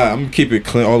lie. I'm gonna keep it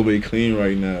clean, all the way clean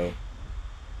right now.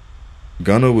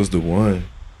 Gunna was the one.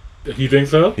 You think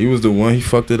so? He was the one. He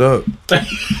fucked it up.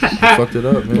 Fucked it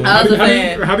up, man. I was a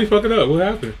fan. How'd he fuck it up? What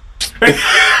happened?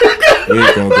 We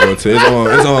ain't gonna go into it.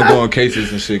 It's ongoing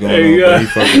cases and shit going on. But he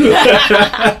fucked it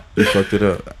up. He fucked it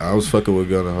up. I was fucking with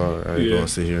Gunna hard. I ain't gonna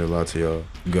sit here and lie to y'all.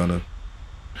 Gunna.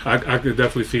 I could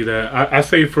definitely see that. I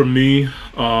say for me,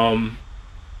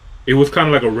 it was kind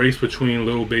of like a race between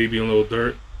Lil Baby and Lil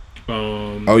Durk.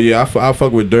 Oh yeah, I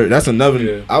fuck with Durk. That's another.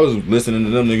 Yeah. I was listening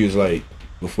to them niggas like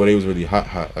before they was really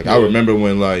hot. Like I remember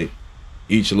when like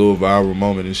each little viral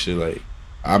moment and shit. Like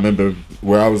I remember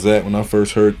where I was at when I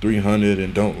first heard 300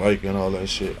 and Don't Like and all that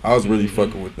shit. I was really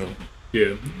fucking with them.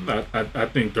 Yeah, I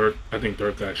think Durk. I think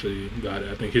Durk actually got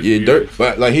it. I think his Durk,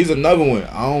 but like he's another one.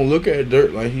 I don't look at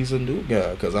Durk like he's a new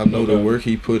guy because I know the work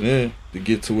he put in to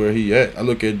get to where he at. I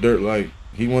look at Durk like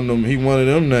he one of them. He one of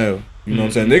them now. You know what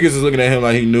I'm saying? Niggas is looking at him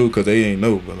like he knew because they ain't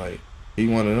know, but like he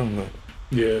one of them. Like.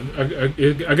 Yeah,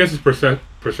 I guess it's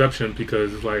perception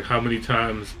because it's like how many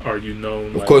times are you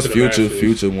known? Of course,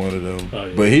 Future one of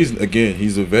them. But he's a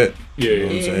vet. Yeah, you know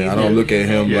what I'm saying? I don't look at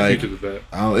him like.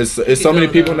 I don't, it's so many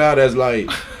people now that's like,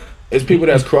 it's people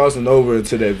that's crossing over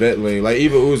into that vet lane. Like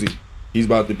even Uzi, he's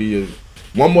about to be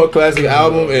one more classic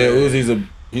album, and Uzi's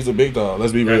He's a big dog.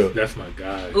 Let's be real. That's my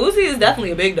guy. Uzi is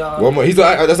definitely a big dog. One more.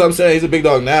 That's what I'm saying. He's a big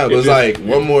dog now. But it's like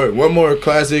one more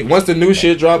classic. Once the new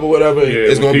shit drop or whatever,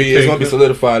 it's gonna be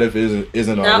solidified if it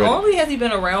isn't already. Not only has he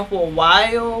been around for a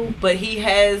while, but he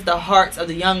has the hearts of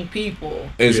the young people.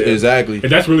 Exactly.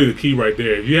 And that's really the key right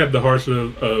there. If you have the hearts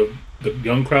of the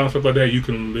young crowd and stuff like that, you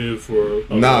can live for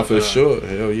a long for time. sure.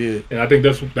 Hell yeah. And I think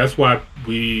that's why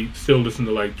we still listen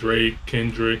to like Drake,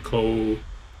 Kendrick, Cole.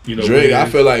 You know, Drake, I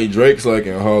feel like Drake's like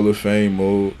in Hall of Fame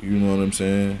mode. You know what I'm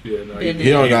saying? Yeah, no,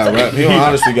 he don't got rap. He don't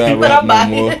honestly got rap no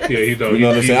more. Yeah, he don't. You know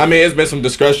what I'm saying? I mean, it's been some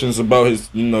discussions about his.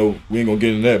 You know, we ain't gonna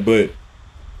get in that, but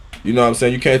you know what I'm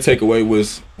saying. You can't take away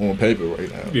what's on paper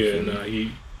right now. Yeah, no,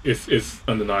 it's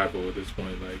undeniable at this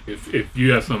point. Like, if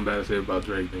you have something bad to say about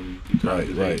Drake, then you kind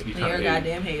of right. You're a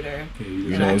goddamn hater. Yeah, you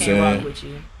know what I'm saying? Rock with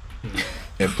you.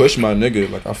 And Push, my nigga,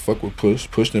 like I fuck with Push.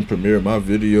 Push done premiere my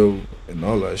video and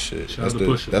all that shit. That's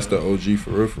the OG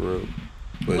for real.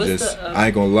 But I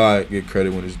ain't gonna lie, get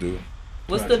credit when it's due.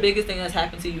 What's the biggest thing that's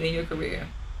happened to you in your career?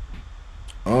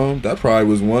 That probably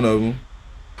was one of them.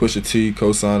 Pusha T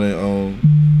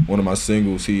co-signing one of my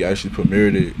singles. He actually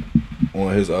premiered it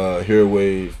on his Hero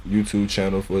Wave YouTube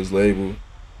channel for his label.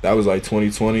 That was like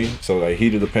 2020. So like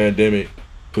heat of the pandemic,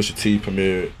 Pusha T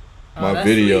premiered my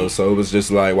video. Sweet. So it was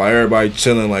just like while everybody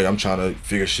chilling, like I'm trying to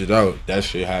figure shit out, that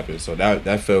shit happened. So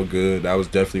that felt good. That was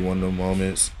definitely one of the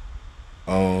moments.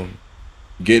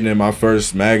 Getting in my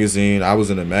first magazine, I was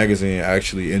in a magazine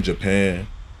actually in Japan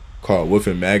called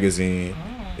Woofin Magazine.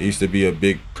 It used to be a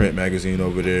big print magazine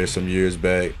over there some years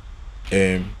back,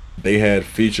 and they had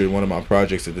featured one of my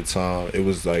projects at the time. It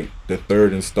was like the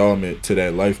third installment to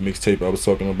that Life mixtape I was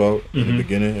talking about in the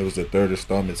beginning. It was the third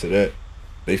installment to that.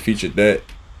 They featured that,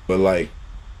 but like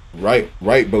right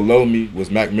below me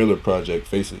was Mac Miller project,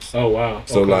 Faces. Oh wow.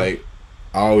 So like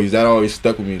that always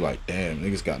stuck with me. Like damn,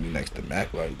 niggas got me next to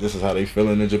Mac. Like this is how they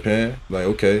feeling in Japan. Like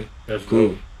okay, that's cool.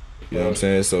 Dope. You know what I'm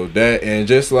saying? So that, and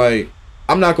just like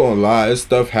I'm not gonna lie, it's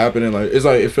stuff happening. Like it's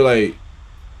like it feel like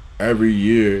every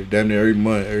year, damn near every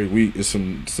month, every week is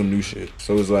some new shit.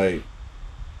 So it's like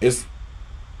it's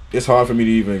hard for me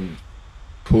to even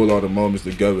pull all the moments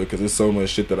together because there's so much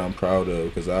shit that I'm proud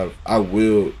of because I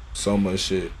willed so much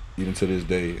shit even to this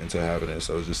day into having it.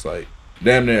 So it's just like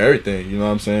damn near everything. You know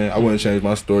what I'm saying? I wouldn't change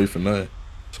my story for nothing.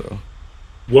 So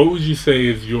what would you say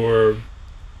is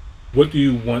what do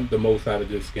you want the most out of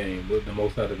this game? What the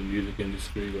most out of the music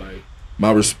industry? Like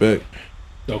my respect.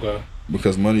 Okay.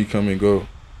 Because money come and go.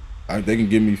 They can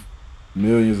give me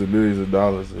millions and millions of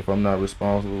dollars. If I'm not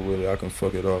responsible with it, I can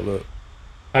fuck it all up.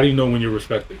 How do you know when you're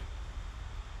respected?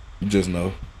 You just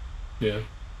know. Yeah.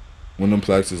 When them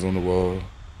plaques is on the wall.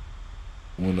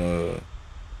 When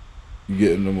you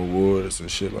getting them awards and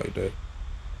shit like that.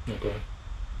 Okay.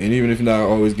 And even if you're not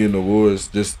always getting awards,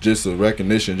 just a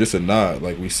recognition, just a nod,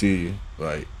 like we see you.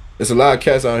 Like there's a lot of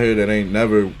cats out here that ain't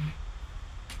never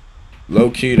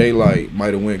low key, they like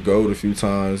might have went gold a few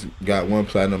times, got one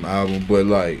platinum album, but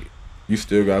like you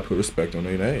still gotta put respect on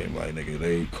their name. Like nigga,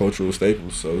 they cultural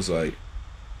staples. So it's like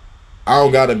I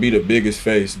don't gotta be the biggest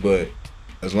face, but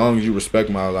as long as you respect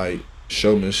my like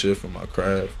showmanship and my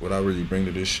craft, what I really bring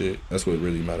to this shit, that's what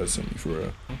really matters to me for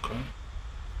real. Okay.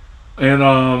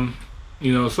 And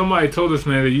you know, somebody told us,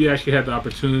 man, that you actually had the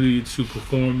opportunity to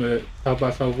perform at South by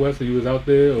Southwest, and you was out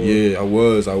there? Or? Yeah, I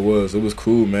was. It was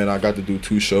cool, man. I got to do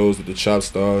 2 shows with the Chop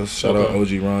Stars. Shout out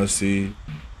OG Ron C.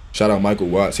 Shout out Michael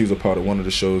Watts. He was a part of one of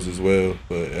the shows as well.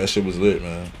 But that shit was lit,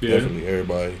 man. Yeah. Definitely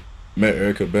everybody. Met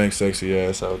Erica Banks, sexy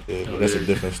ass out there. But that's a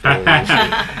different story. Shout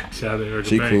out to Erica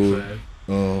she Banks, cool. Man.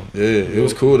 Yeah, it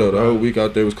was cool though. The whole week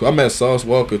out there was cool. I met Sauce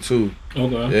Walker too.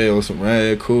 Okay. Yeah, on some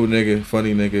rad, cool nigga,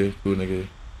 funny nigga, cool nigga.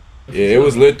 Yeah, it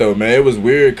was lit though, man. It was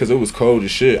weird because it was cold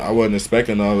as shit. I wasn't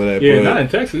expecting all of that. Yeah, but not in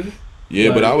Texas. Yeah,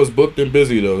 like, but I was booked and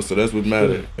busy though, so that's what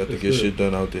mattered. Got to get shit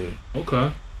done out there.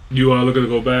 Okay. You are looking to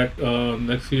go back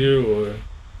next year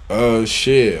or?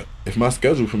 Shit. If my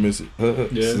schedule permits it.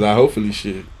 Yeah. I hopefully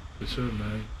shit. For sure,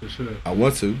 man. For sure. I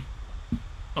want to.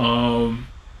 All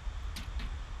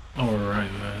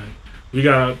right, man. We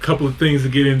got a couple of things to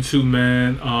get into,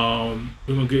 man.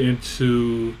 We're gonna get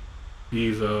into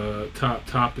these top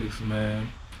topics, man.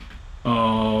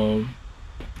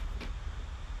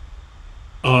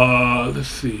 Let's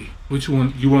see. Which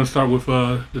one you want to start with?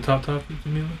 The top topic,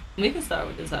 Jamila? We can start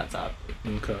with the top topic.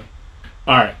 Okay.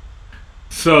 All right.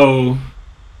 So,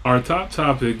 our top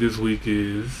topic this week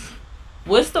is.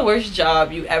 What's the worst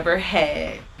job you ever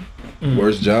had?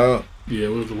 Worst job? Yeah.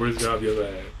 What was the worst job you ever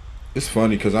had? It's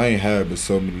funny because I ain't had but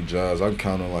so many jobs. I can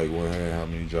count on like one hand how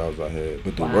many jobs I had.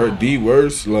 But the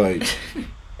worst, like,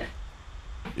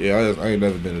 yeah, I ain't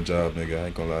never been a job nigga. I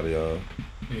ain't gonna lie to y'all.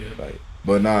 Yeah. Like,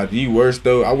 But nah, the worst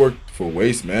though, I worked for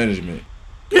waste management.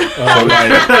 So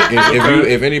like,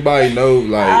 if anybody know,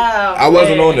 like, I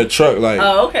wasn't on the truck, like,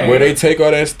 where they take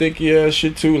all that sticky ass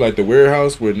shit to, like the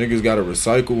warehouse where niggas gotta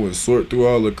recycle and sort through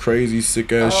all the crazy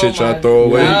sick ass shit y'all throw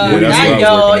away. Yeah, that's what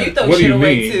I was working at. What do you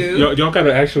mean? Y'all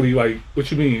gotta actually, like, what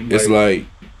you mean? It's like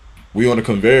we on a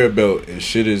conveyor belt and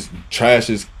trash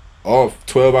is off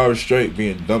 12 hours straight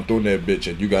being dumped on that bitch,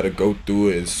 and you gotta go through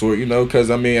it and sort, you know, cause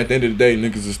I mean at the end of the day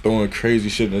niggas is throwing crazy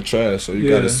shit in the trash, so you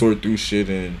gotta sort through shit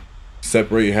and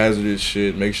separate hazardous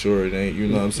shit, make sure it ain't, you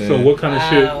know what I'm saying? So what kind of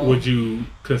shit would you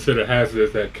consider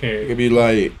hazardous that can't? It could be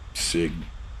like shit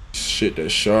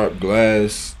that's sharp,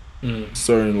 glass,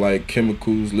 certain like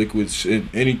chemicals, liquids, shit,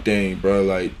 anything, bro,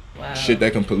 like shit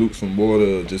that can pollute some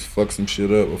water, just fuck some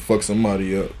shit up or fuck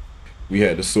somebody up. We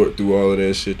had to sort through all of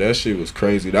that shit. That shit was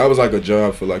crazy. That was like a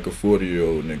job for like a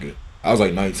 40-year-old nigga. I was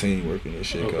like 19 working this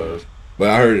shit, cuz. But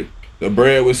I heard it. The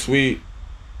bread was sweet.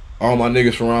 All my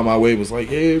niggas from around my way was like,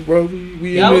 "Hey, bro,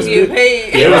 we y'all was getting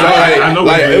paid."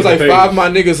 Yeah, it was like 5 of my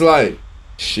niggas like,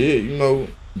 "Shit, you know,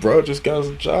 bro, just got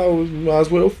some job. You might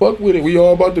as well fuck with it. We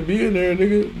all about to be in there,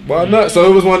 nigga. Why not?" So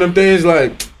it was one of them things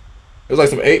like, it was like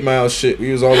some 8 Mile shit.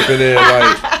 We was all up in there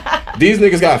like, these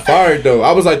niggas got fired though.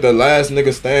 I was like the last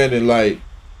nigga standing. Like,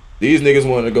 these niggas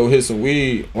wanted to go hit some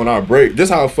weed on our break.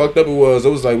 This how fucked up it was. It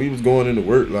was like we was going into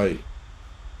work like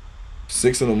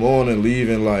 6 in the morning,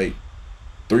 leaving like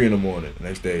 3 in the morning the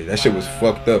next day. That shit was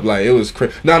fucked up. Like, it was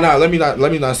crazy. No, let me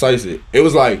not slice it. It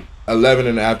was like 11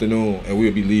 in the afternoon and we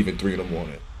would be leaving 3 in the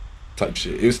morning. Type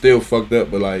shit. It was still fucked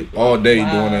up, but like all day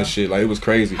doing that shit. Like, it was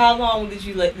crazy. How long did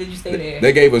you stay there?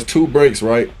 They gave us 2 breaks,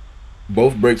 right?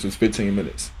 Both breaks was 15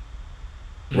 minutes.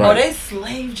 Right. Oh, they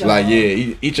slave job. Like,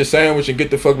 yeah, eat your sandwich and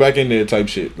get the fuck back in there type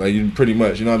shit. Like, you pretty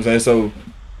much, you know what I'm saying? So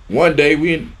one day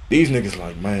these niggas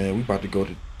like, man, we about to go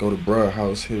to bruh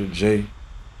house here to Jay.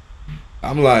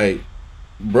 I'm like,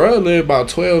 bruh live about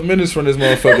 12 minutes from this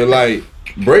motherfucker. Like,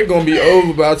 break gonna be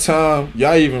over by the time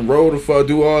y'all even roll the fuck,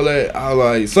 do all that. I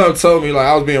like, something told me like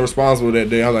I was being responsible that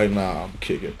day. I like, nah, I'm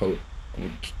kick it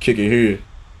here.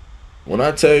 When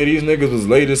I tell you these niggas was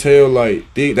late as hell, like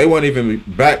they weren't even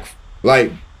back.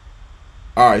 Like,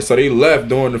 all right, so they left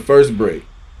during the first break.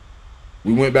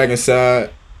 We went back inside.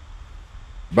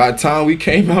 By the time we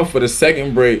came out for the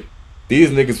second break, these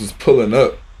niggas was pulling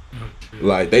up.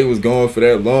 Like, they was going for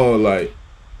that long. Like,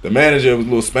 the manager was a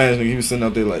little Spanish nigga. He was sitting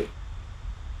out there like,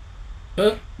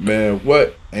 man,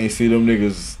 what? Ain't see them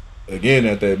niggas again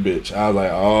at that bitch. I was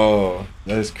like, oh,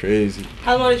 that's crazy.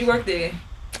 How long did you work there?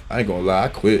 I ain't gonna lie, I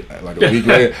quit like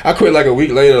a week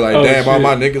later. Like, damn, all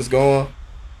my niggas gone.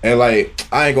 And like,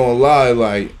 I ain't gonna lie,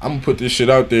 like, I'm gonna put this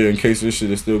shit out there in case this shit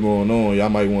is still going on. Y'all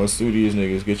might want to sue these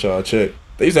niggas, get y'all checked.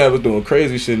 They used to have us doing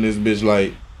crazy shit in this bitch,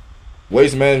 like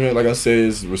waste management, like I said,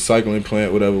 is recycling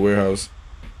plant, whatever, warehouse.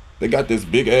 They got this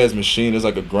big ass machine. It's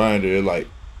like a grinder. It like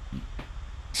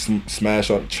smash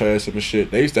all the trash up and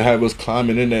shit. They used to have us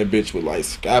climbing in that bitch with like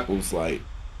scalpels, like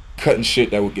cutting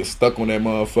shit that would get stuck on that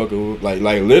motherfucker, like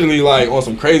literally like on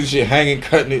some crazy shit, hanging,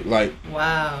 cutting it, like.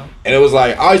 Wow. And it was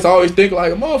like, I used to always think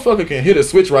like, a motherfucker can hit a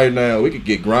switch right now, we could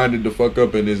get grinded the fuck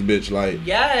up in this bitch, like.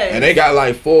 Yes. And they got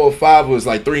like 4 or 5 of us,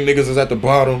 like 3 niggas is at the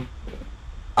bottom.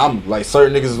 I'm like,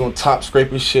 certain niggas is on top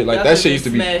scraping shit, like that shit used to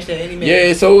be.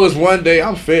 Yeah, so it was one day,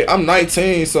 I'm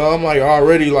 19, so I'm like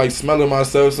already like smelling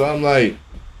myself, so I'm like,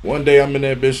 one day I'm in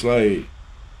that bitch like,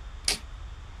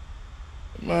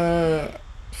 man,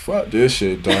 fuck this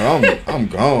shit, dog. I'm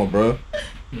gone, bro.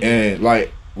 And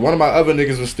like, one of my other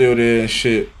niggas was still there and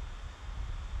shit.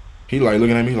 He like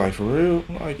looking at me like, for real?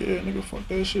 I'm like, yeah, nigga, fuck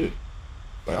that shit.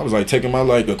 Like, I was like taking my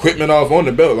like equipment off on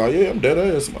the belt. Like, yeah, I'm dead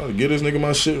ass. I'm about to get this nigga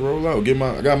my shit, roll out.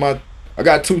 I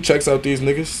got 2 checks out these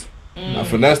niggas. I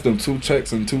finessed them 2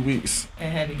 checks in 2 weeks.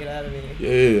 And had to get out of there.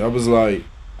 Yeah, I was like,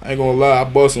 I ain't gonna lie, I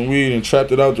bought some weed and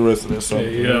trapped it out the rest of that summer.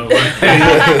 Yeah.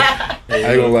 I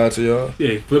ain't gonna lie to y'all.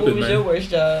 Yeah, flip it, man. What was your worst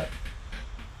job?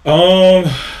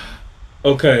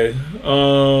 Okay.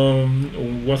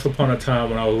 Once upon a time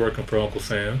when I was working for Uncle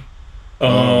Sam.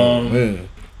 Man.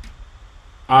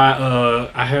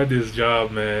 I had this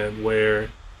job, man, where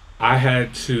I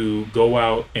had to go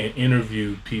out and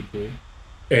interview people,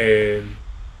 and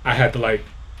I had to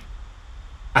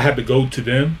go to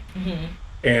them,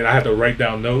 and I had to write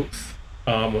down notes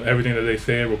on everything that they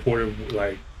said, reported,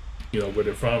 like, you know, where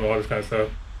they're from, all this kind of stuff.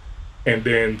 And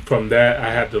then from that,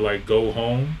 I had to like go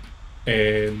home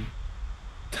and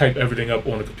type everything up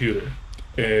on the computer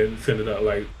and send it out.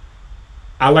 Like,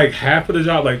 I like half of the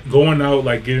job, like going out,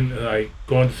 like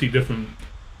going to see different,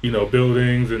 you know,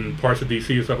 buildings and parts of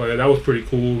DC and stuff like that. That was pretty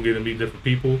cool, getting to meet different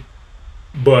people.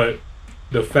 But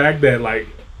the fact that like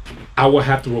I would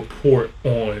have to report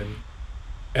on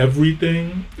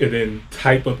everything and then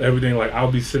type up everything. Like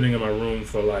I'll be sitting in my room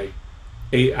for like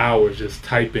 8 hours just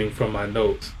typing from my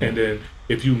notes, and then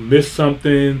if you miss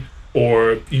something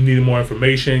or you need more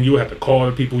information, you have to call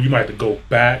the people. You might have to go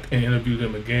back and interview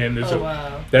them again.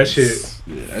 Wow. That shit.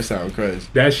 Yeah, that sounds crazy.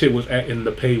 That shit was and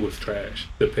the pay was trash.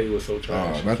 The pay was so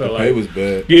trash. The pay was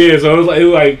bad. Yeah, so it was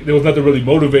like there was nothing really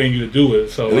motivating you to do it.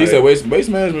 So at least that waste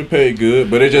management paid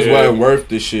good, but it just wasn't worth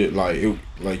the shit. Like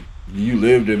you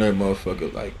lived in that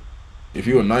motherfucker. Like if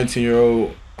you a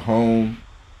 19-year-old home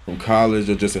from college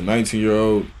or just a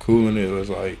 19-year-old cooling it was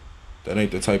like that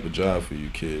ain't the type of job for you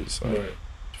kids. Like, right.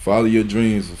 Follow your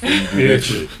dreams before you do that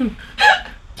shit.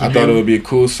 I thought it would be a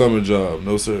cool summer job.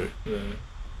 No sir. Yeah.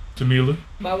 Jamila?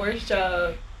 My worst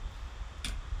job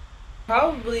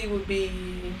probably would be.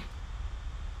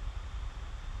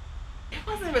 It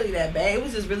wasn't really that bad. It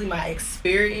was just really my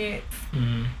experience.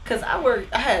 Cause I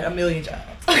had a million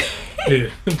jobs. Yeah.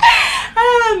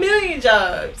 I had a million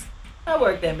jobs. I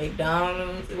worked at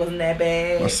McDonald's. It wasn't that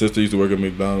bad. My sister used to work at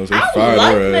McDonald's. They I fired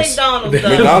like her ass. McDonald's. Though.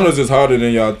 McDonald's is harder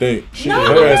than y'all think.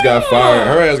 Her ass got fired.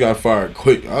 Her ass got fired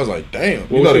quick. I was like, damn.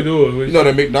 What was she doing? You know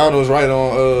that McDonald's right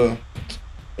on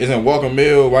is in Walker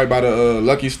Mill, right by the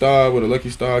Lucky Star, with a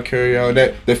Lucky Star carry out.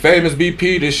 That the famous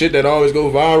BP, this shit that always go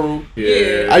viral.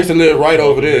 Yeah. I used to live right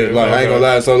over there. Like I ain't gonna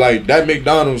lie. So like that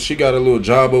McDonald's, she got a little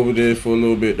job over there for a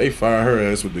little bit. They fired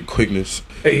her ass with the quickness.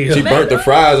 She burnt the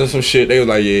fries and some shit. They was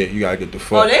like, yeah, you gotta get the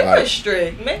fuck. Oh, they were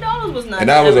strict. McDonald's was not. And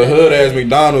that was a hood ass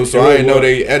McDonald's, so I didn't know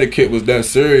they etiquette was that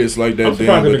serious like that. I'm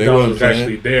surprised the McDonald's was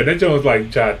actually there. That joint was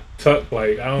like tuck,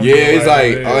 like I don't know. Yeah, it's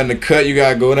like in the cut you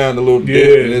gotta go down the little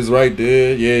bit and it's right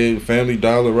there. Yeah, Family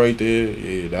Dollar right there.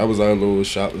 Yeah, that was our little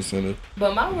shopping center.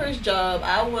 But my worst job,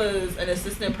 I was an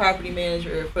assistant property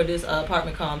manager for this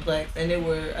apartment complex, and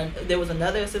there was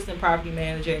another assistant property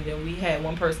manager, and then we had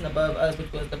one person above us,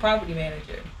 which was the property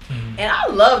manager. And I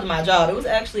loved my job. It was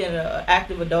actually in an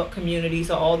active adult community,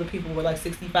 so all the people were like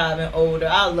 65 and older.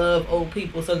 I love old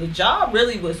people, so the job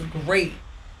really was great.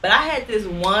 But I had this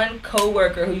one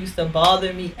coworker who used to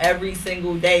bother me every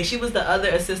single day. She was the other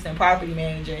assistant property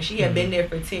manager, and she had been there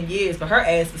for 10 years, but her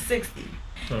ass was 60.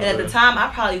 Okay. And at the time, I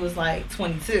probably was like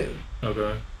 22.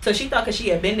 Okay. So she thought because she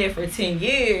had been there for 10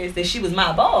 years that she was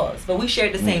my boss, but we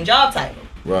shared the same job title.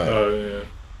 Right. Oh, yeah.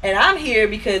 And I'm here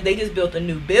because they just built a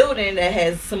new building that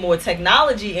has some more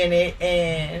technology in it,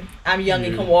 and I'm young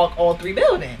and can walk all 3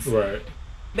 buildings. Right.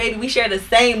 Baby, we share the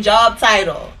same job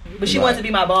title, but she wanted to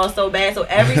be my boss so bad. So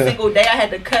every single day I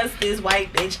had to cuss this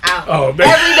white bitch out. Oh, man.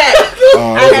 Every day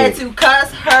I had to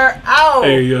cuss her out.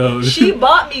 Hey, yo. She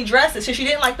bought me dresses, so she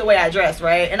didn't like the way I dressed,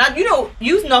 right? And you know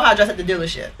how I dress at the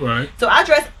dealership, right? So I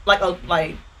dressed like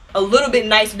a little bit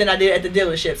nicer than I did at the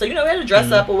dealership. So we had to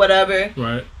dress up or whatever,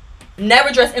 right?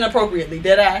 Never dressed inappropriately,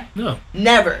 did I? No.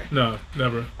 Never. No,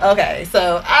 never. Okay,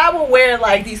 so I would wear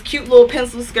like these cute little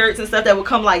pencil skirts and stuff that would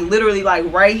come like literally like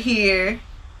right here.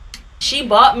 She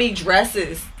bought me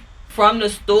dresses from the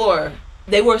store.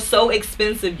 They were so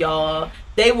expensive, y'all.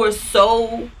 They were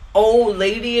so old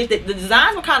lady-ish. The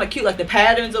designs were kind of cute, like the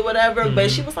patterns or whatever.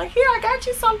 But she was like, here, I got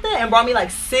you something. And brought me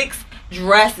like 6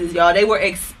 dresses, y'all. They were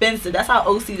expensive. That's how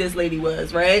OC this lady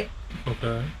was, right?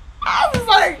 Okay. I was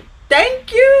like,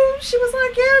 thank you. She was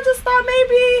like, yeah, I just thought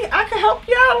maybe I could help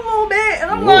you out a little bit.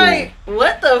 And I'm like,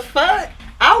 what the fuck?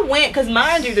 I went, because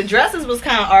mind you, the dresses was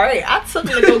kind of alright. I took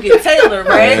them to go get tailored,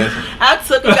 right? I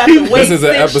took them, got the waist. This is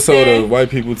an episode of white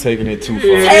people taking it too far.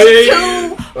 Take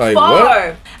too like, far.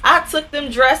 What? I took them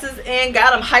dresses and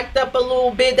got them hyped up a little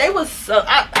bit. They was so,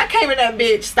 I came in that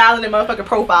bitch styling their motherfucking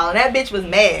profile, and that bitch was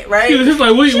mad, right? She was just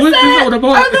like, what's that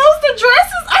about? Are those the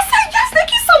dresses? I said, yes, thank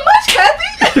you so much, Kathy.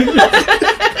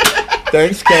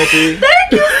 Thanks, Kathy.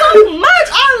 Thank you so much.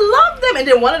 I love them. And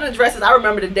then one of the dresses, I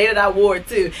remember the day that I wore it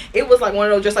too. It was like one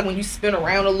of those dresses, like when you spin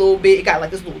around a little bit, it got like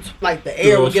this little, like the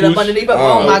air would get up underneath. But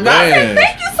oh my God. I said,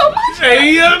 thank you so much.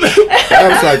 Hey, that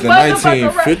was like the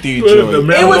 1950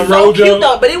 joint. It was so cute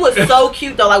though. But it was so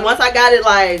cute though. Like once I got it,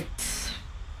 like,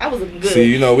 I was looking good.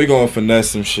 See, we gonna finesse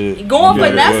some shit. Going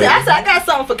finesse it. I said, I got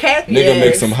something for Kathy. Nigga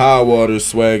make some high water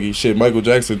swaggy shit. Michael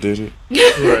Jackson did it.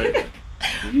 Right.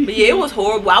 But yeah, it was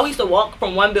horrible. I used to walk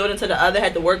from one building to the other,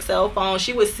 had to work cell phone.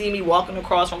 She would see me walking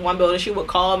across from one building. She would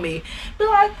call me, be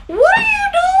like, what are you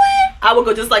doing? I would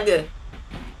go just like this,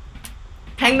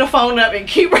 hang the phone up and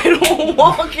keep right on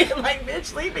walking. Like,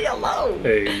 bitch, leave me alone.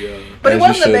 Hey, but it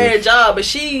wasn't a bad job, but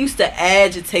she used to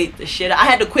agitate the shit. I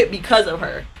had to quit because of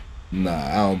her. Nah,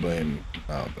 I don't blame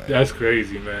you. That's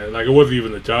crazy, man. Like, it wasn't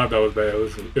even the job that was bad.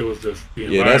 It was just the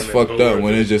environment. Yeah, that's fucked up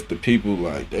when it's just the people,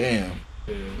 like, damn.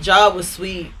 Job was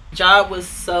sweet. Job was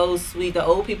so sweet. The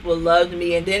old people loved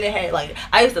me, and then it had like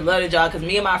I used to love the job because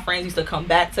me and my friends used to come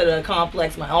back to the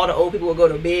complex when all the old people would go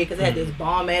to bed because it had this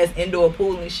bomb ass indoor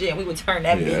pool and shit, and we would turn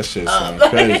that bitch that shit up. sounds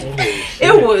crazy.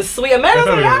 It was sweet. Imagine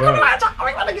like, y'all come to my job,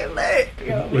 we about to get lit.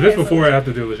 Was this before or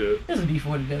after dealership? This was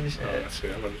before the dealership. Oh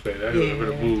shit, I'm about to say that. Yeah.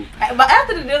 Better move. But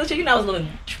after the dealership, you know, I was a little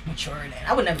mature then.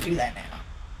 I would never do that now.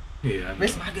 Yeah,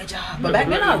 risk my good job, but back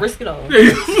then I risk it all.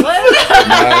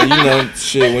 Nah, you know,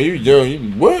 shit. When you young, you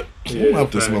what? You up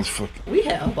this motherfucker? We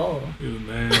had a ball. Yeah,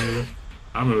 man.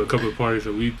 I remember a couple of parties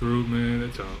that we threw, man.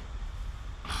 That's all.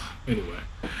 Anyway,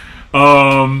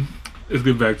 let's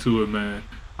get back to it, man.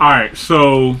 All right,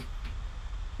 so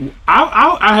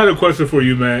I had a question for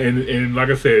you, man, and like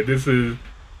I said, this is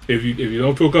if you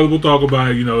don't feel comfortable talking about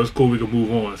it, you know, it's cool. We can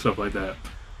move on and stuff like that.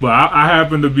 But I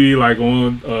happen to be like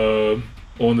on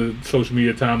the social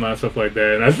media timeline, stuff like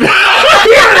that. And I said,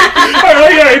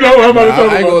 you know what I'm about to talk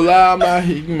about. I ain't gonna lie,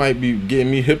 he might be getting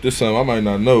me hip to something. I might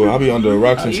not know. I'll be under a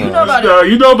rock sometimes. You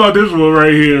know about this one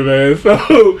right here, man. So,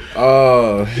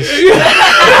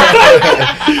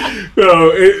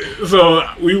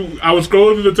 I was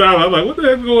scrolling through the time. I was like, what the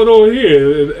heck's going on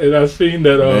here? And I seen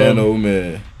that. Man, oh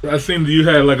man. I seen that you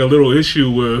had like a little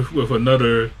issue with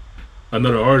another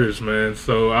artist, man.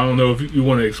 So I don't know if you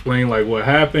want to explain like what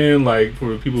happened, like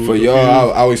for people. For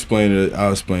y'all, I'll explain it.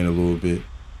 I'll explain a little bit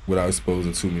without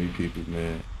exposing too many people,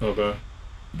 man. Okay.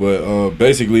 But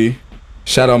basically,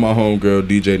 shout out my homegirl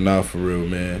DJ Nah for real,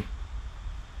 man.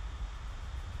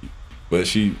 But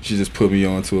she just put me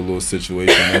on to a little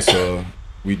situation. That's all.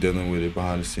 We dealing with it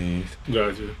behind the scenes.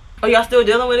 Gotcha. Oh, y'all still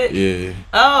dealing with it? Yeah.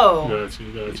 Oh. Gotcha.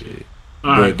 Yeah.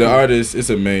 All but right, the artist, it's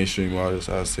a mainstream artist.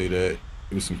 I'll say that.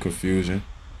 It was some confusion.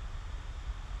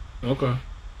 Okay.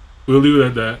 We'll leave it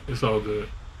at that. It's all good.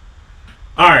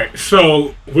 Alright,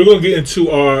 so we're gonna get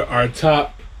into our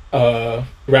top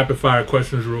rapid fire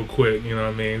questions real quick, you know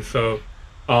what I mean? So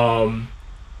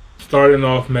starting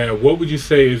off, man, what would you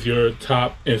say is your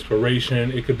top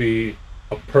inspiration? It could be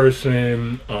a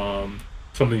person,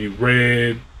 something you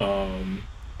read,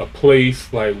 a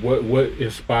place, like what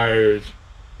inspires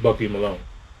Bucky Malone?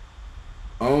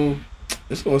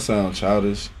 It's gonna sound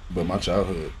childish, but my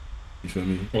childhood. You feel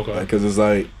me? Okay. Like, cause it's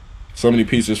like so many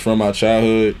pieces from my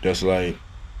childhood that's like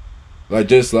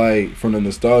just like from the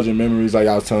nostalgia memories. Like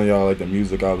I was telling y'all, like the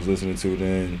music I was listening to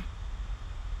then,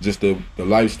 just the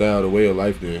lifestyle, the way of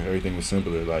life there. Everything was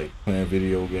simpler, like playing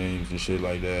video games and shit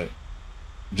like that.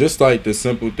 Just like the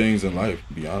simple things in life.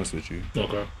 To be honest with you.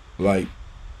 Okay. Like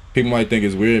people might think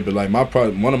it's weird, but like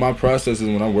one of my processes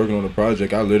when I'm working on a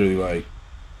project, I literally like.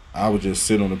 I would just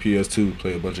sit on the PS2,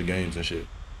 play a bunch of games and shit.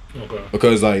 Okay.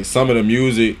 Because like some of the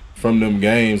music from them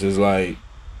games is like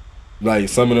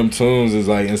some of them tunes is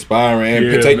like inspiring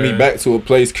and take me back to a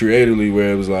place creatively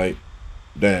where it was like,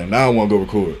 damn, now I want to go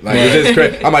record. Like it's just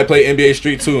crazy. I might play NBA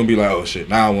Street 2 and be like, oh shit,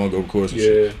 now I want to go record some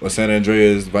shit. Or San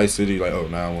Andreas, Vice City, like, oh,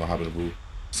 now I want to hop in the booth.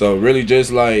 So really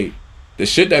just like the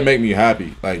shit that make me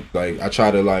happy. Like I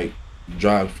try to like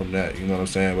drive from that. You know what I'm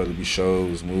saying? Whether it be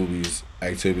shows, movies,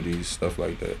 activities, stuff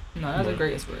like that. No, that's a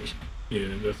great inspiration. Yeah,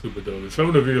 that's super dope. Some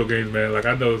of the video games, man, like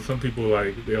I know some people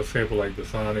like they'll sample like the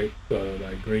Sonic,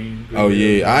 like Green. Oh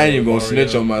yeah, I ain't even gonna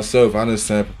snitch on myself. I done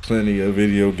sampled plenty of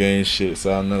video game shit,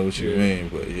 so I know what you mean.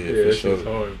 But yeah, for sure. It's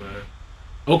hard, man.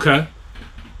 Okay,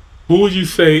 who would you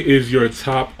say is your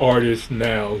top artist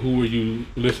now? Who are you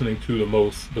listening to the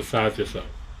most besides yourself?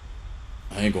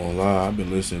 I ain't gonna lie, I've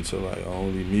been listening to like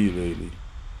only me lately.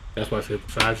 That's why I said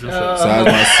besides yourself. Besides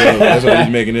myself, that's why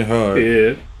he's making it hard.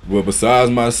 Yeah. Well,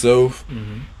 besides myself,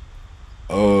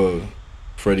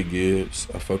 Freddie Gibbs.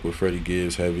 I fuck with Freddie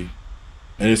Gibbs heavy.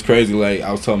 And it's crazy, like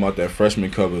I was talking about that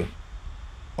freshman cover.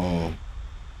 When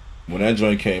that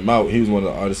joint came out, he was one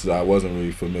of the artists that I wasn't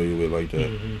really familiar with like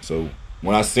that. So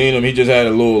when I seen him, he just had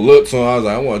a little look to him. I was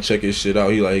like, I want to check his shit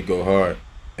out. He like go hard.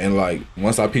 And like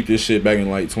once I peeped this shit back in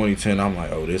like 2010, I'm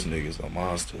like, oh, this nigga's a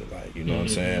monster. Like, you know what I'm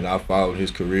saying? I followed his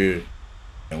career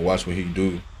and watched what he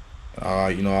do.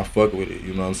 You know, I fuck with it.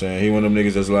 You know what I'm saying? He one of them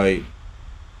niggas that's like,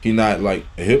 he not like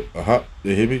a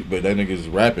hippie, but that nigga's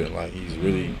rapping. Like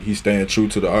he's staying true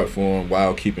to the art form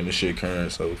while keeping the shit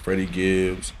current. So Freddie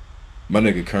Gibbs, my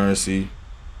nigga Currency,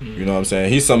 you know what I'm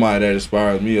saying? He's somebody that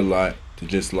inspires me a lot to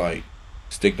just like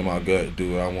stick to my gut,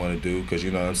 do what I want to do, because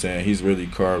you know what I'm saying, he's really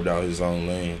carved out his own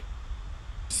lane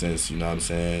since, you know what I'm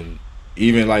saying,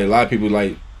 even like a lot of people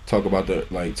like talk about the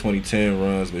like 2010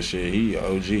 runs, but shit, he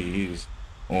OG, he was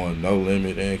on No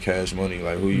Limit and Cash Money,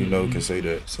 like who you know can say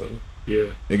that. So yeah,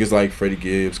 niggas like Freddie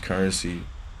Gibbs, Currency,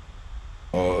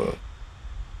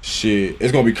 shit,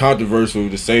 it's gonna be controversial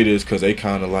to say this because they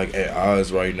kind of like at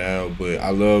odds right now. But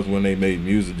I love when they made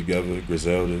music together.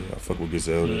 Griselda, I fuck with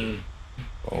Griselda.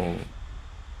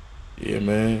 Yeah,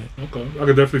 man. Okay, I can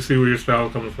definitely see where your style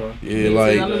is coming from. Yeah,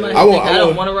 like I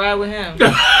don't want to ride with him.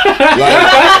 Like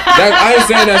I ain't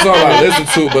saying that's all I listen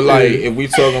to, but like if we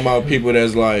talking about people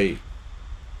that's like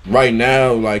right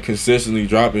now, like consistently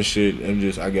dropping shit,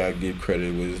 I gotta give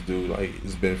credit with this dude. Like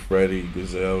it's been Freddie,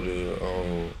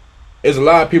 Griselda. It's a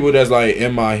lot of people that's like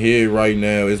in my head right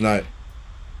now. It's not.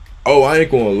 Oh, I ain't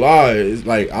gonna lie. It's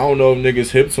like I don't know if niggas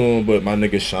hip to him, but my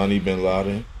nigga Shawnee Bin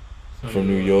Laden from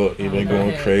New York, he been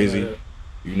going crazy.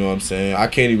 You know what I'm saying? I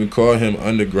can't even call him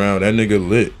underground. That nigga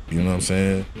lit. You know what I'm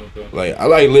saying? Like I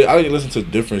like listen to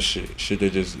different shit. Shit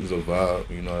that just is a vibe.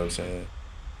 You know what I'm saying?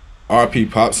 R.P.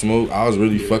 Pop Smoke. I was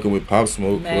really fucking with Pop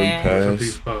Smoke before he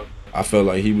passed. I felt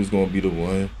like he was gonna be the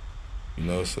one. You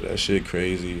know, so that shit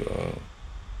crazy.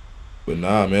 But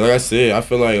nah, man. Like I said, I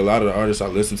feel like a lot of the artists I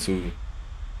listen to,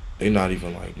 they not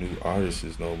even like new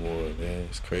artists no more. Man,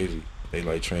 it's crazy. They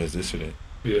like transitioning.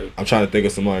 Yeah. I'm trying to think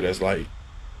of somebody that's like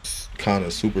kind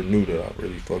of super new that I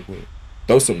really fuck with.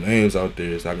 Throw some names out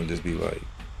there so I can just be like,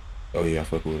 oh yeah, I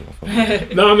fuck with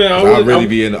him. No, man, I really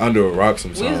be under a rock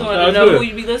sometimes. We just want to know who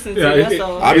you be listening to. That's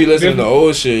all. I be listening to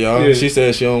old shit, y'all. Yeah. She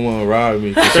said she don't want to ride with me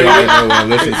because she don't know what I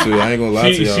listen to. I ain't gonna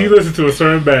lie to y'all. She listens to a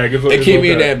certain bag. They keep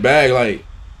me in that bag. Like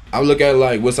I look at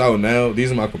like what's out now.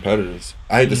 These are my competitors.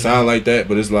 I hate to sound like that,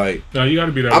 but it's like no, you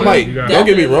gotta be that. I might don't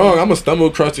get me wrong. I'm gonna stumble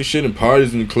across this shit in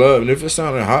parties in the club, and if it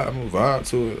sounding hot, I'm gonna vibe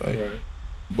to it. Like, right.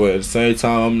 But at the same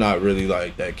time, I'm not really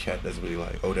like that cat that's really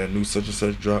like, oh, that new such and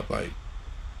such drop. Like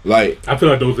I feel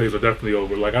like those days are definitely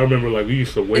over. Like I remember, like we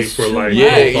used to wait for like you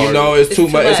know, it's too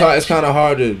much. It's kind of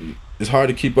hard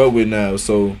to keep up with now.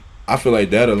 So I feel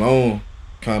like that alone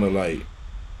kind of like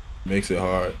makes it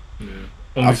hard. Yeah.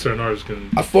 Only certain artists can.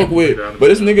 I fuck with,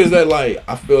 but it's niggas that like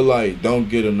I feel like don't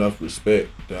get enough respect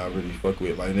that I really fuck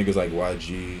with. Like niggas like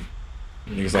YG,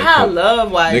 niggas like I love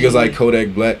YG. Niggas like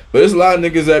Kodak Black, but there's a lot of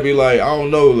niggas that be like I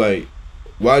don't know, like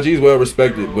YG's well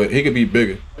respected, but he could be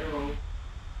bigger.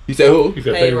 He said who? He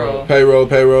said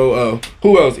Payroll.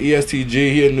 Who else? ESTG.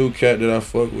 He a new cat that I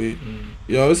fuck with.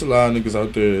 You know, there's a lot of niggas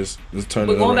out there that's turning.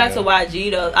 But going back to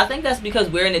YG though, I think that's because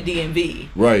we're in the DMV.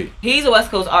 Right. He's a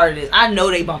West Coast artist. I know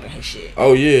they bumping his shit.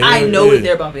 Oh yeah. I know that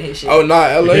they're bumping his shit. Oh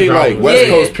nah, LA like West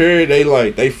Coast period.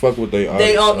 They fuck with they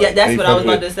artists. That's what I was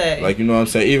about to say. Like you know what I'm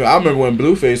saying. Even I remember when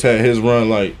Blueface had his run.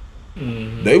 Like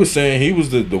they was saying he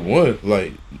was the one.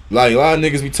 Like a lot of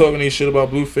niggas be talking this shit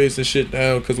about Blueface and shit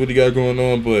now because what he got going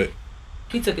on, but.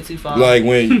 He took it too far. Like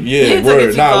when, he took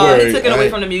it away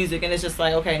from the music, and it's just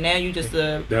like, okay, now you just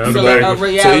a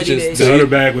reality dish. The other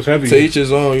bag was heavy. To each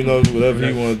his own, you know, whatever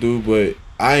he want to do. But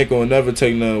I ain't gonna never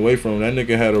take nothing away from him. That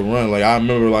nigga had a run. Like I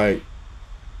remember, like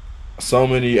so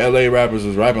many LA rappers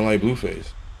was rapping like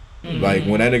Blueface. Like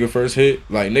when that nigga first hit,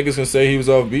 like niggas can say he was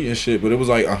off beat and shit, but it was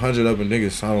like 100 other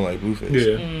niggas sounding like Blueface.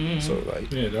 Yeah. So like,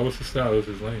 that was his style. It was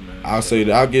his lane, man. I'll say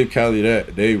that. I'll give Cali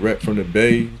that. They rep from the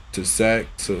Bay to Sac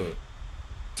to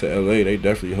LA, they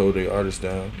definitely hold their artists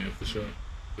down. Yeah, for sure.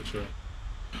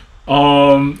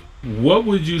 What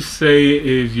would you say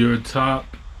is your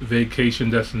top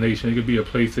vacation destination? It could be a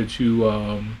place that you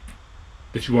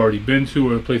already been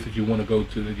to, or a place that you want to go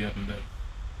to that you haven't been.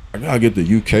 I gotta get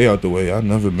the UK out the way. I've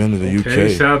never been to the UK.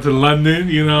 Shout out to London.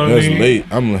 You know what I mean? Late.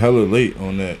 I'm hella late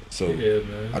on that. So yeah,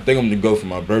 man. I think I'm gonna go for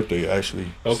my birthday actually.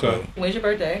 Okay. So, when's your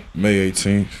birthday? May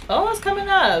 18th. Oh, it's coming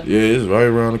up. Yeah, it's right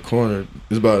around the corner.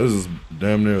 This is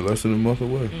damn near less than a month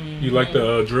away. You like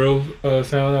the drill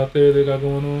sound out there they got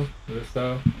going on? That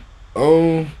style?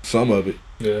 Oh, some of it.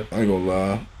 Yeah. I ain't gonna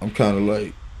lie. I'm kind of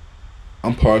like,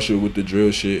 I'm partial with the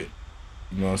drill shit.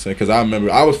 You know what I'm saying? Because I remember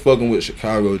I was fucking with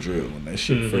Chicago drill when that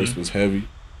shit first was heavy.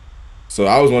 So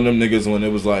I was one of them niggas when it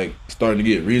was like starting to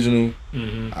get regional.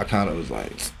 I kind of was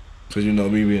like, because you know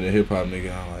me being a hip hop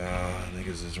nigga, I'm like,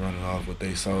 niggas is running off with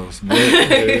they sauce. But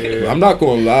I'm not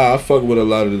gonna lie, I fuck with a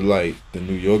lot of the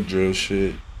New York drill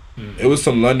shit. It was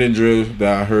some London drill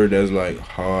that I heard that's like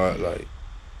hard, like,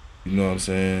 you know what I'm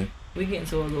saying? We get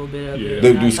into a little bit of it.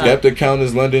 Do Skepta count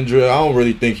as London drill? I don't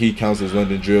really think he counts as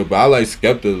London drill, but I like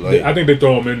Skepta. Like, I think they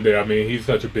throw him in there. I mean, he's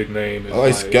such a big name. I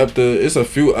like Skepta. It's a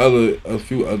few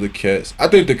other cats. I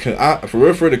think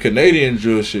for the Canadian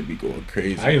drill shit be going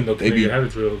crazy. I didn't know Canadian had a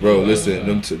drill. Bro,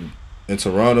 listen, in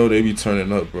Toronto they be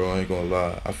turning up, bro. I ain't gonna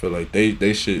lie. I feel like they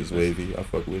shit is wavy. I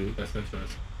fuck with it. That's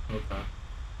interesting. Okay.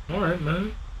 All right,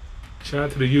 man. Shout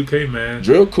out to the UK, man.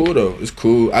 Drill cool though. It's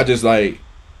cool. I just like.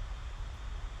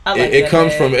 It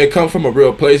comes from a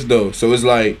real place though, so it's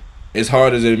like as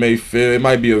hard as it may feel, it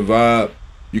might be a vibe.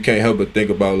 You can't help but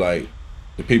think about like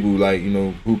the people like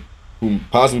who who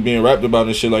possibly being rapped about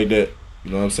and shit like that.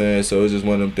 You know what I'm saying? So it's just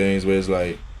one of them things where it's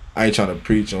like, I ain't trying to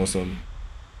preach on some,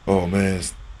 oh man,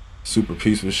 it's super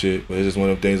peaceful shit, but it's just one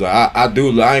of them things like I ain't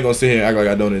gonna sit here and act like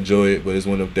I don't enjoy it, but it's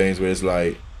one of them things where it's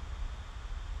like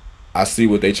I see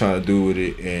what they trying to do with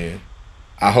it, and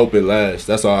I hope it lasts.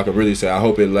 That's all I can really say. I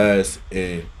hope it lasts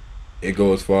and it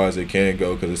goes as far as it can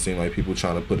go, because it seems like people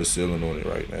trying to put a ceiling on it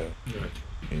right now. Yeah.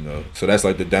 You know, so that's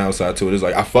like the downside to it. It's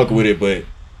like I fuck with it, but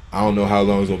I don't know how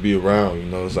long it's gonna be around. You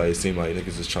know, it's like it seems like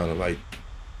niggas is trying to like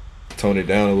tone it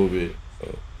down a little bit.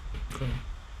 So. Okay.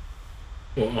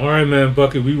 Well, all right, man,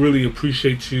 Bucky. We really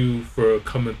appreciate you for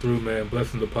coming through, man.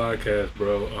 Blessing the podcast,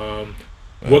 bro.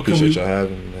 I appreciate y'all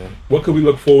having me, man. What can we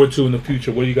look forward to in the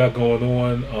future? What you got going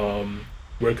on?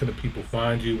 Where can the people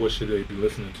find you? What should they be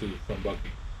listening to from Bucky?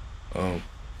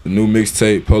 The new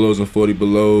mixtape, Polo'S and 40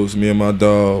 Belows, me and my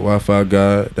dog, Wi-Fi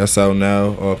God. That's out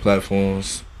now, all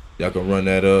platforms. Y'all can run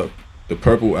that up. The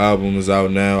Purple album is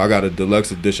out now. I got a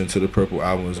deluxe edition to the Purple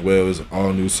album as well. It's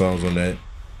all new songs on that.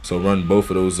 So run both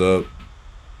of those up.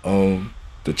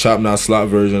 The Chop Not Slot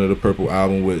version of the Purple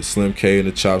album with Slim K and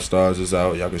the Chop Stars is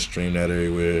out. Y'all can stream that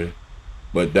everywhere.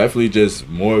 But definitely just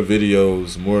more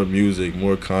videos, more music,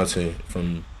 more content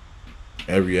from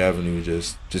every avenue.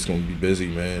 Just gonna be busy,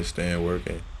 man. Staying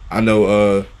working. I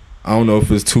know I don't know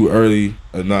if it's too early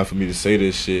or not for me to say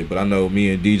this shit, but I know me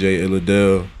and DJ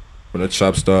Illadel from the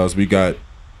Chop Stars, we got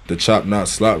the Chop Not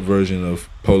Slot version of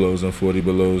Polo'S and 40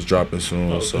 Belows dropping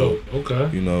soon. So okay,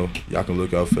 you know, y'all can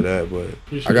look out for that. But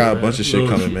I got a bunch of shit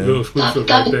coming, man. Little exclusive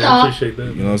like that. I appreciate that.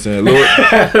 You know what I'm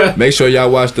saying? Make sure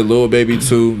y'all watch the Lil Baby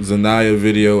 2 Zanaya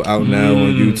video out now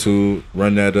on YouTube.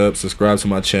 Run that up. Subscribe to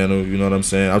my channel. You know what I'm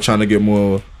saying? I'm trying to get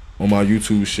more on my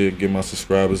YouTube shit, get my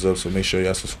subscribers up. So make sure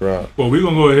y'all subscribe. Well, we're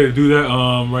gonna go ahead and do that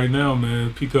right now,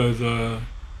 man, because oh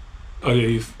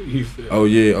yeah, he's oh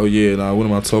yeah. Nah, what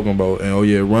am I talking about?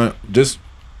 And just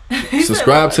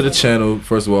subscribe to the channel.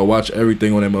 First of all, watch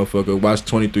everything on that motherfucker. Watch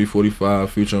 2345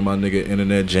 featuring my nigga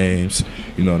Internet James.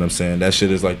 You know what I'm saying? That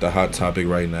shit is like the hot topic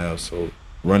right now. So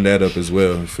run that up as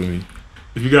well. You feel me?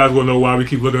 If you guys want to know why we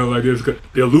keep looking at it like this,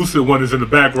 the elusive one is in the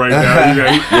back right now.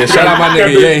 Yeah, shout out my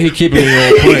nigga. Yeah, he keeping me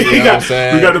on point. You know what I'm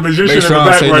saying? We got the magician Make sure in the I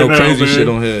back say right no now, crazy man. shit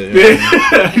on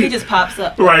here. He just pops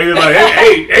up. Right, he's like,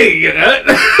 hey.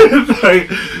 Like,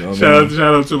 you know,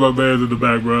 shout out to my man in the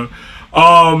back, bro.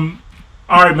 All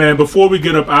right, man. Before we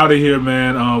get up out of here,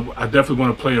 man, I definitely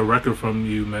want to play a record from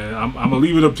you, man. I'm gonna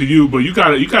leave it up to you, but you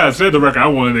kind of said the record I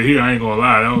wanted to hear. I ain't gonna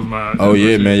lie, that was my. Oh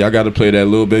yeah, man. Y'all got to play that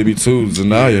Lil Baby 2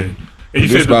 Zanaya. And you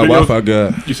said the Wi-Fi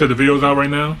God. You said the video's out right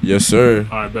now? Yes, sir.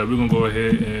 All right, bet. We're going to go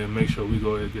ahead and make sure we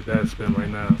go ahead and get that spin right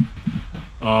now.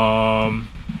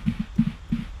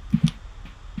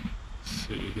 Let's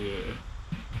see here.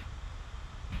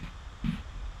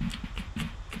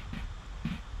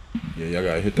 Yeah, y'all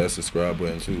got to hit that subscribe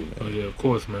button too, man. Oh, yeah, of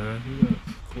course, man. Yeah,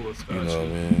 of course. You know,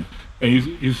 man. And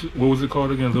you, what was it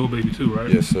called again? Lil Baby 2, right?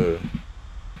 Yes, sir.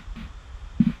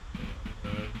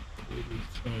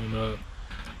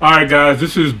 Alright, guys,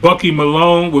 this is Bucky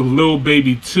Malone with Lil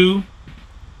Baby 2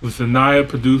 with Zanaya,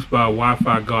 produced by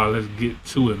Wi-Fi God. Let's get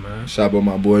to it, man. Shout out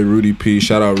my boy Rudy P.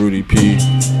 Shout out Rudy P.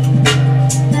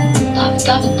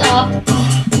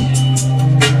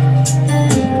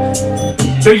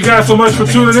 Thank you guys so much for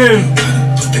tuning in.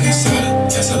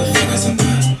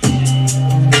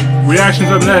 Reactions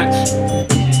up next.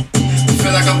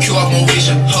 Feel like I'm Q off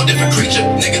Moesha, whole different creature.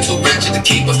 Nigga too ratchet to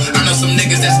keep her. I know some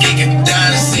niggas that's geeking,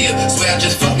 dying to see her. Swear I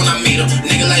just fuck when I meet her.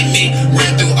 Nigga like me,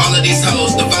 ran through all of these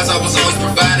hoes. The vibes I was always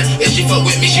providing. If she fuck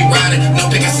with me, she riding. No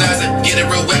picking sizing, get it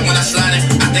real wet when I slide it.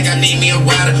 I think I need me a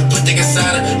rider, put dick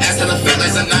inside her. Ass hella fat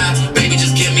like Zanaya. Baby,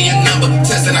 just give me a number.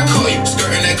 Text and I call you.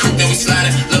 Skirting that coupe, then we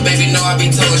sliding. Little baby know I be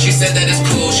told. She said that it's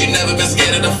cool. She never been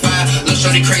scared of the fire. Little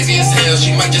shorty crazy as hell. She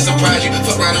might just surprise you.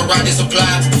 Fuck around and ride this supply.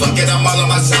 Fuck it, I'm all on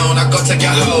my zone. I go take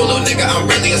your hoe, little nigga. I'm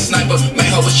really a sniper. May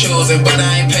hoe was choosing, but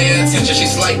I ain't paying attention.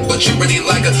 She's like, but you really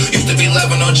like her. Used to be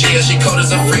loving on Gia. She cold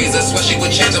as a freezer. Swear she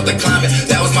would change up the climate.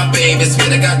 That was my baby. Swear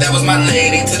to God, that was my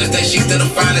lady. To this day, she's still the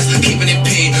finest. Keeping it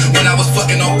P. When I was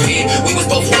fucking on P, we was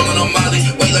both rolling on Molly.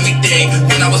 Wait, let me think.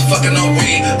 When I was fucking on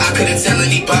Reed, I couldn't tell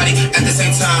anybody. At the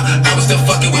same time, I was still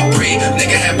fucking with Bree.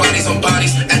 Nigga had bodies on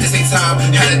bodies. At the same time,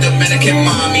 had a Dominican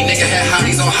mommy. Nigga had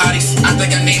hotties on hotties. I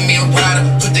think I need me a rider.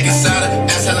 Put dick inside her.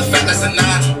 Ass hella fat like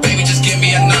Zanaya. Baby, just give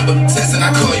me a number. Text and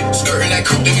I call you. Skirting that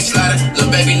coupe, then we sliding.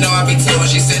 Little baby know I be told.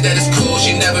 She said that it's cool.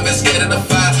 She never been scared of the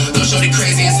fire. Little shorty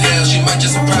crazy as hell. She might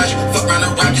just surprise you. Fuck around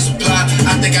and rob your supply.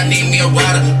 I think I need me a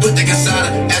rider. Put dick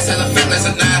inside her. Ass hella fat like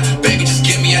Zanaya. Baby, just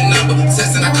give me a number.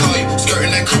 Text and I call you.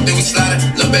 Skirting that coupe, then we sliding.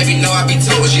 Little baby know I be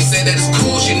told. She said that it's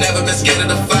cool. She never been scared of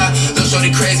the fire. Little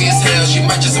shorty crazy as hell. She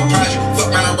might just surprise you.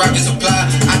 Fuck around and I rock your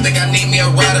supply. I think I need me a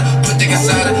rider, put dick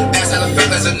inside her, ass hella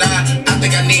fat as a nine. I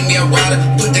think I need me a rider,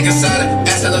 put dick inside her,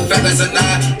 ass hella fat as a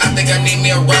nine. I think I need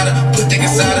me a rider, put dick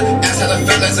inside her, ass hella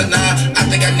fat as a nine. I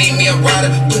think I need me a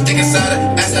rider, put dick inside her,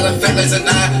 ass hella fat as a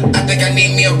nine. I think I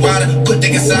need me a rider, put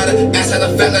dick inside her, ass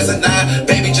hella fat as a nine.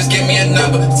 Baby, just give me a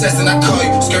number, text and I call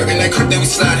you, skirting that crib, then we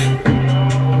slide.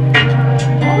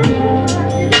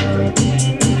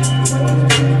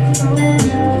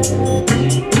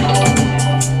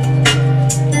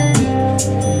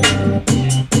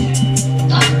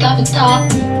 Top.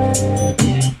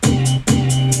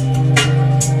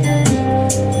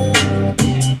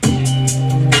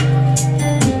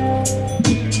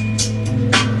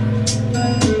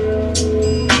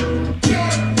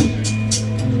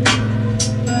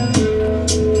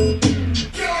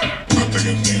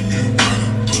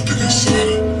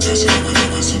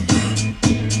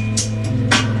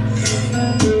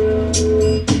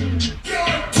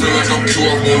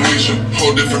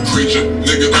 Whole different creature,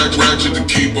 nigga like ratchet the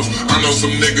keeper. I know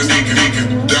some niggas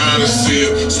eakin', dying to see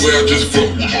it. Swear I just fuck.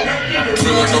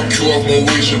 Feel like I'm Q off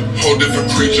Moesha. Whole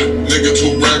different creature, nigga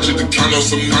too ratchet to I know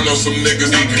some niggas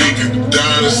eakin',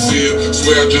 dying to see it.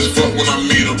 Swear I just fuck when I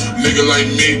meet them. Nigga like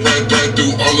me, right back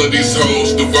through all of these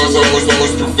hoes. The vibes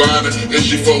always providing. If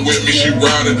she fuck with me, she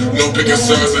riding. No pickin'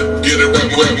 sizing, get it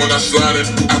right wet when I slide it.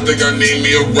 I think I need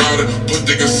me a rider, put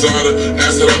dick inside her,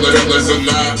 ass it up like a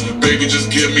nine. Baby,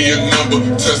 just give me a number,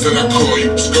 text and I call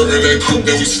you. Skirting that coupe,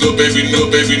 then we slow, baby,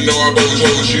 no, I always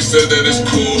told her. She said that it's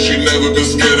cool, she never been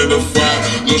scared of the fire.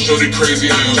 Little shorty crazy,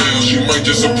 she might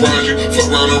just surprise you. Fuck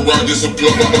around and ride, just a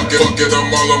plug, fuck it,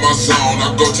 I'm all on my zone.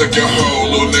 I go take your hoe,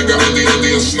 little nigga,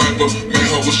 really a sniper. Man,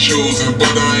 her was choosing,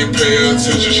 but I ain't pay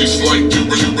attention. She slight, you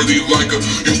really like her.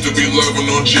 Used to be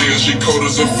loving on G, and she cold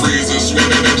as a freezer. Sweet,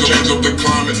 and change up the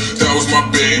climate. That was my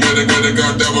baby,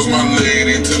 that was my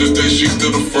lady. To this day, she's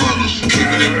still the firmest.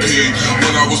 Keeping it P,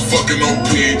 when I was fucking on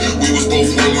P, we was both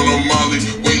rolling on Molly.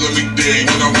 Wait, let me think.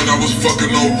 When I was fucking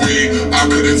on weed, I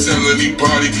couldn't tell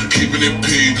anybody. Keeping it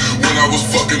P, when I was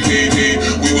fucking P,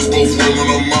 we was both rolling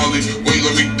on Molly. Wait,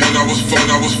 let me think.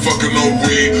 I was fucking on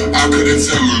weed, I couldn't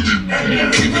tell anybody.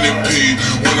 Keeping it P,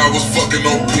 when I was fucking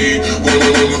on P,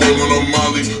 rolling on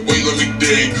Molly. Wait, let me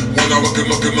think. When I was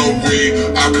fucking on weed,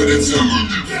 I couldn't tell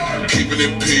anybody. Keeping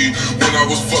it P, when I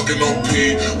was fucking on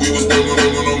P, we was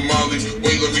rolling on Molly.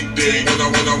 Wait, let me think.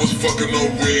 When I was fucking on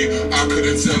weed, I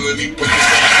couldn't tell anybody.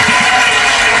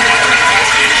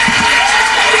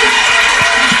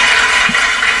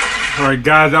 All right,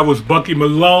 guys, that was Bucky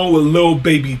Malone with Lil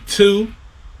Baby 2,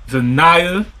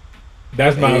 Zanaya.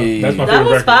 That's my favorite That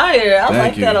was record. fire. I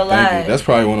like that a lot. That's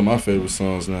probably one of my favorite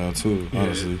songs now too.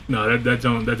 Honestly, no, that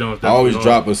don't. I always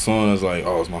drop a song that's like,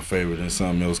 oh, it's my favorite, and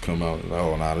something else come out. Like,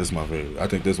 oh, nah, this is my favorite. I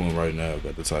think this one right now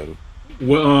got the title.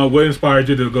 What inspired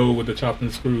you to go with the chopped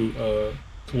and screw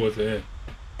towards the end?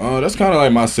 That's kind of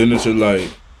like my signature. Like,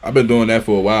 I've been doing that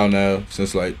for a while now,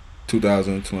 since like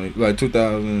 2020, like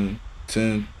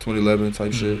 2010, 2011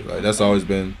 type shit. Like, that's always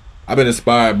been. I've been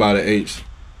inspired by the H.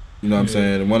 You know what I'm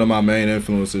saying? And one of my main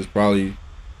influences, probably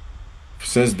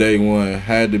since day one,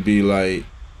 had to be like,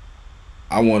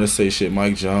 I want to say shit,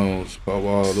 Mike Jones, Pop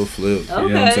Wall, Lil Flip. Okay. You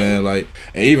know what I'm saying? Like,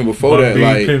 and even before that,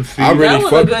 like, I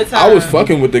really I was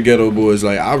fucking with the Ghetto Boys.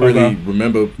 Like, I really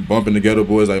remember bumping the Ghetto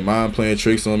Boys. Like, Mine Playing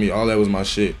Tricks on Me. All that was my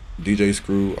shit. DJ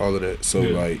Screw, all of that. So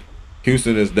like,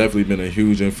 Houston has definitely been a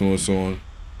huge influence on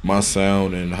my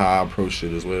sound and how I approach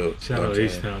shit as well. Shout out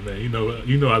H-Town, man. You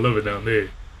know I love it down there.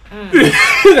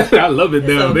 I love it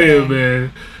down there,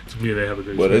 man. To me, they have a good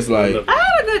time. But it's like, I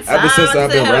had a good time. ever since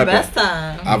I've been rapping, best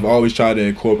time. I've always tried to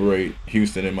incorporate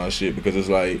Houston in my shit, because it's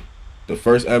like the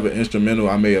first ever instrumental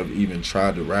I may have even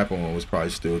tried to rap on was probably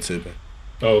Still Tipping.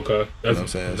 Oh, okay. That's you know what I'm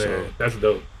saying? So that's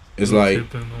dope. It's like,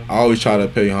 I always try to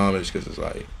pay homage, because it's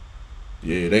like,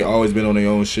 yeah, they always been on their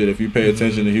own shit. If you pay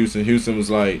attention to Houston was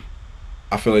like,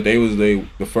 I feel like they was the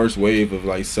first wave of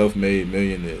like self-made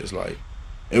millionaires. Like,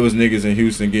 it was niggas in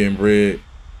Houston getting bread.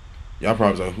 Y'all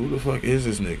probably was like, who the fuck is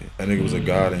this nigga? That nigga was a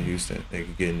god in Houston.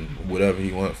 Nigga getting whatever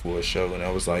he want for a show. And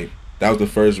that was the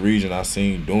first region I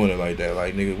seen doing it like that.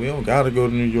 Like, nigga, we don't gotta go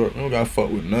to New York. We don't gotta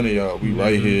fuck with none of y'all. We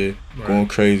right here, going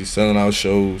crazy, selling out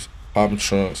shows, popping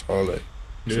trunks, all that.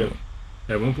 Yeah. So,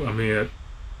 At one point, I mean,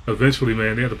 eventually,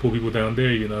 man, they had to pull people down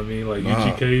there. You know what I mean? Like,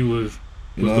 UGK was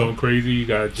going crazy. You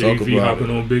got Jay-Z hopping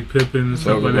on Big Pippin and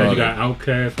stuff like that. You got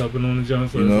Outkast hopping on the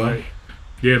jump. So it's like,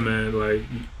 yeah, man, like,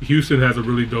 Houston has a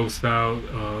really dope style,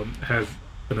 has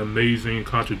an amazing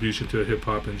contribution to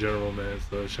hip-hop in general, man.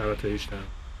 So shout out to H-Town.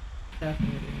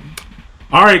 Definitely.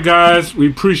 All right, guys, we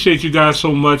appreciate you guys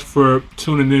so much for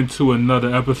tuning in to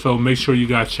another episode. Make sure you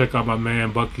guys check out my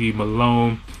man, Bucky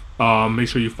Malone. Make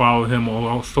sure you follow him on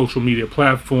all social media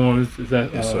platforms. Is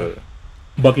that Yes, sir.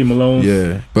 Bucky Malone?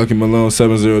 Yeah, Bucky Malone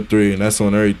 703, and that's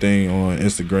on everything on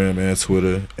Instagram and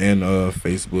Twitter and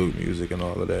Facebook, music and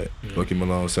all of that. Yeah. Bucky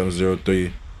Malone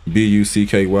 703,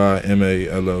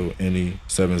 BuckyMalone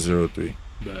 703.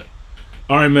 Bet.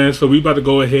 All right, man. So we about to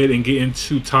go ahead and get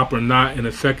into Top or Not in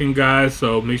a second, guys.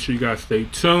 So make sure you guys stay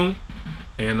tuned,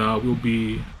 and we'll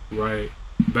be right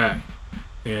back.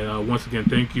 And once again,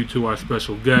 thank you to our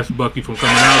special guest, Bucky, for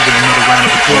coming out. Give another round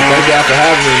of applause. Thank y'all for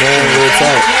having me, man. Real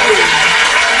talk.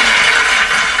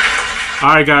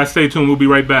 All right, guys, stay tuned. We'll be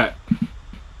right back.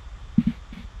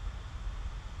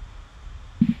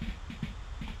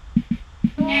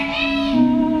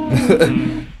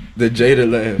 The Jada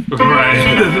laugh.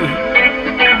 Right.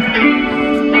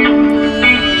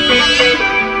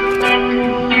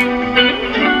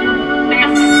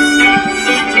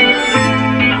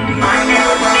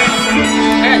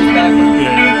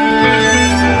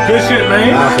 Good shit,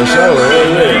 man. Nah, for sure.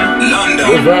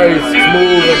 We're very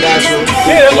smooth and natural.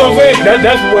 Yeah, that's what I'm saying.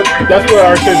 That's what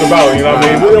our shit's about. You know what I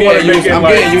mean? We don't want to make it I'm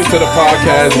getting used to the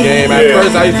podcast game. At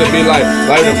first, I used to be like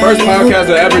the first podcast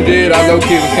I ever did, I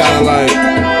low-key was kind of like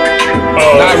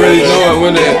not really knowing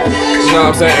when to, you know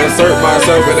what I'm saying, insert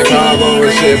myself in the combo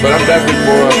and shit. But I'm definitely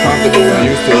more comfortable and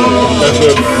used to it. That's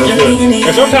good.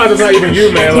 And sometimes it's not even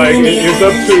you, man. Like it's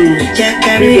up to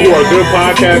people who are good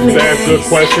podcasters to ask good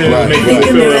questions, make people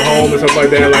feel at home and stuff like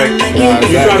that. Like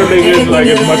you try to make it like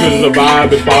as much as a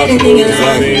vibe as possible. You know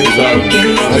what I mean? So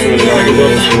That's really all it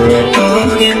is, for real.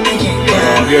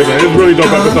 yeah, man, it's really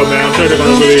dope episode, man. I'm sure they're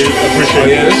gonna really appreciate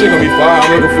it. Yeah, this shit gonna be fire.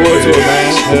 I'm looking forward to it,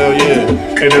 man. Hell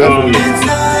yeah. And then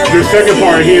the second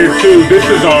part here too, this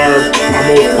is our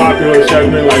most popular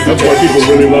segment. Like this is what people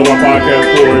really love our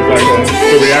podcast for, is like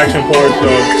the reaction part.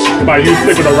 So by you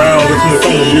sticking around, listening to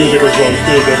some of the music as well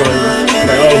too, they're gonna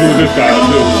like, oh, who's this guy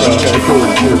too? So cool.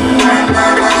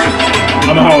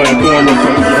 I'm gonna holler at Thor real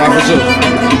quick. Nah, for sure.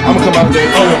 I'm gonna come out there.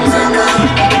 Hold on a second.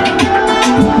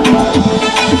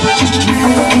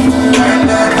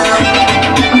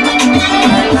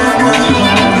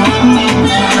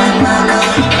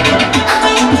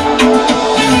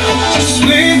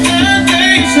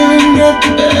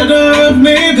 Better of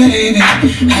me, baby.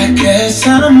 I guess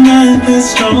I'm not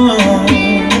this strong.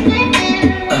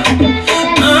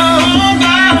 I'm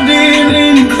about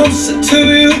getting closer to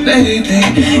you, baby.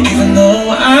 Even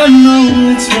though I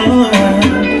know it's wrong,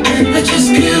 I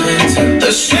just give it to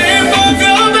the shape of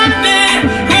your body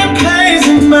replays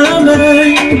in my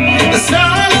mind. The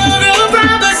sound of your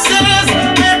promises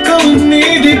echoing me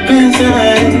deep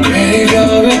inside. Crave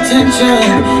your attention,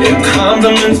 it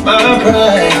compliments my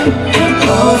pride.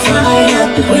 Oh, fire,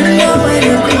 we know where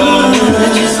to go.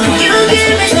 You give me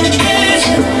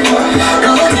temptation,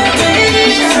 no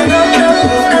temptation, no.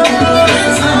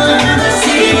 That's all I ever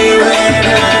see when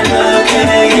I look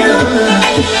at you.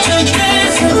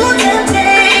 Temptation,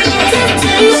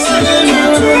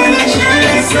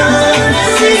 that's all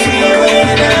I see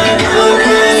when I look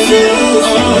at you.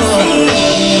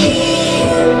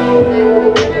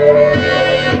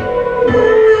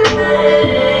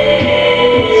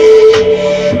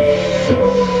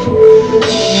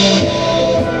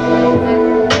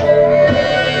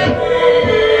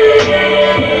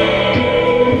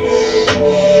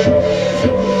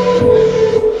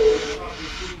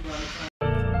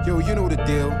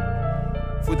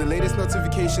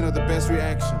 Of the best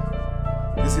reaction,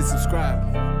 just hit subscribe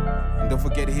and don't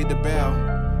forget to hit the bell.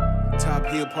 Top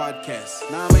Hill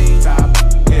Podcast. Nah, I mean, Top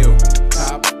Hill,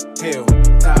 Top Hill.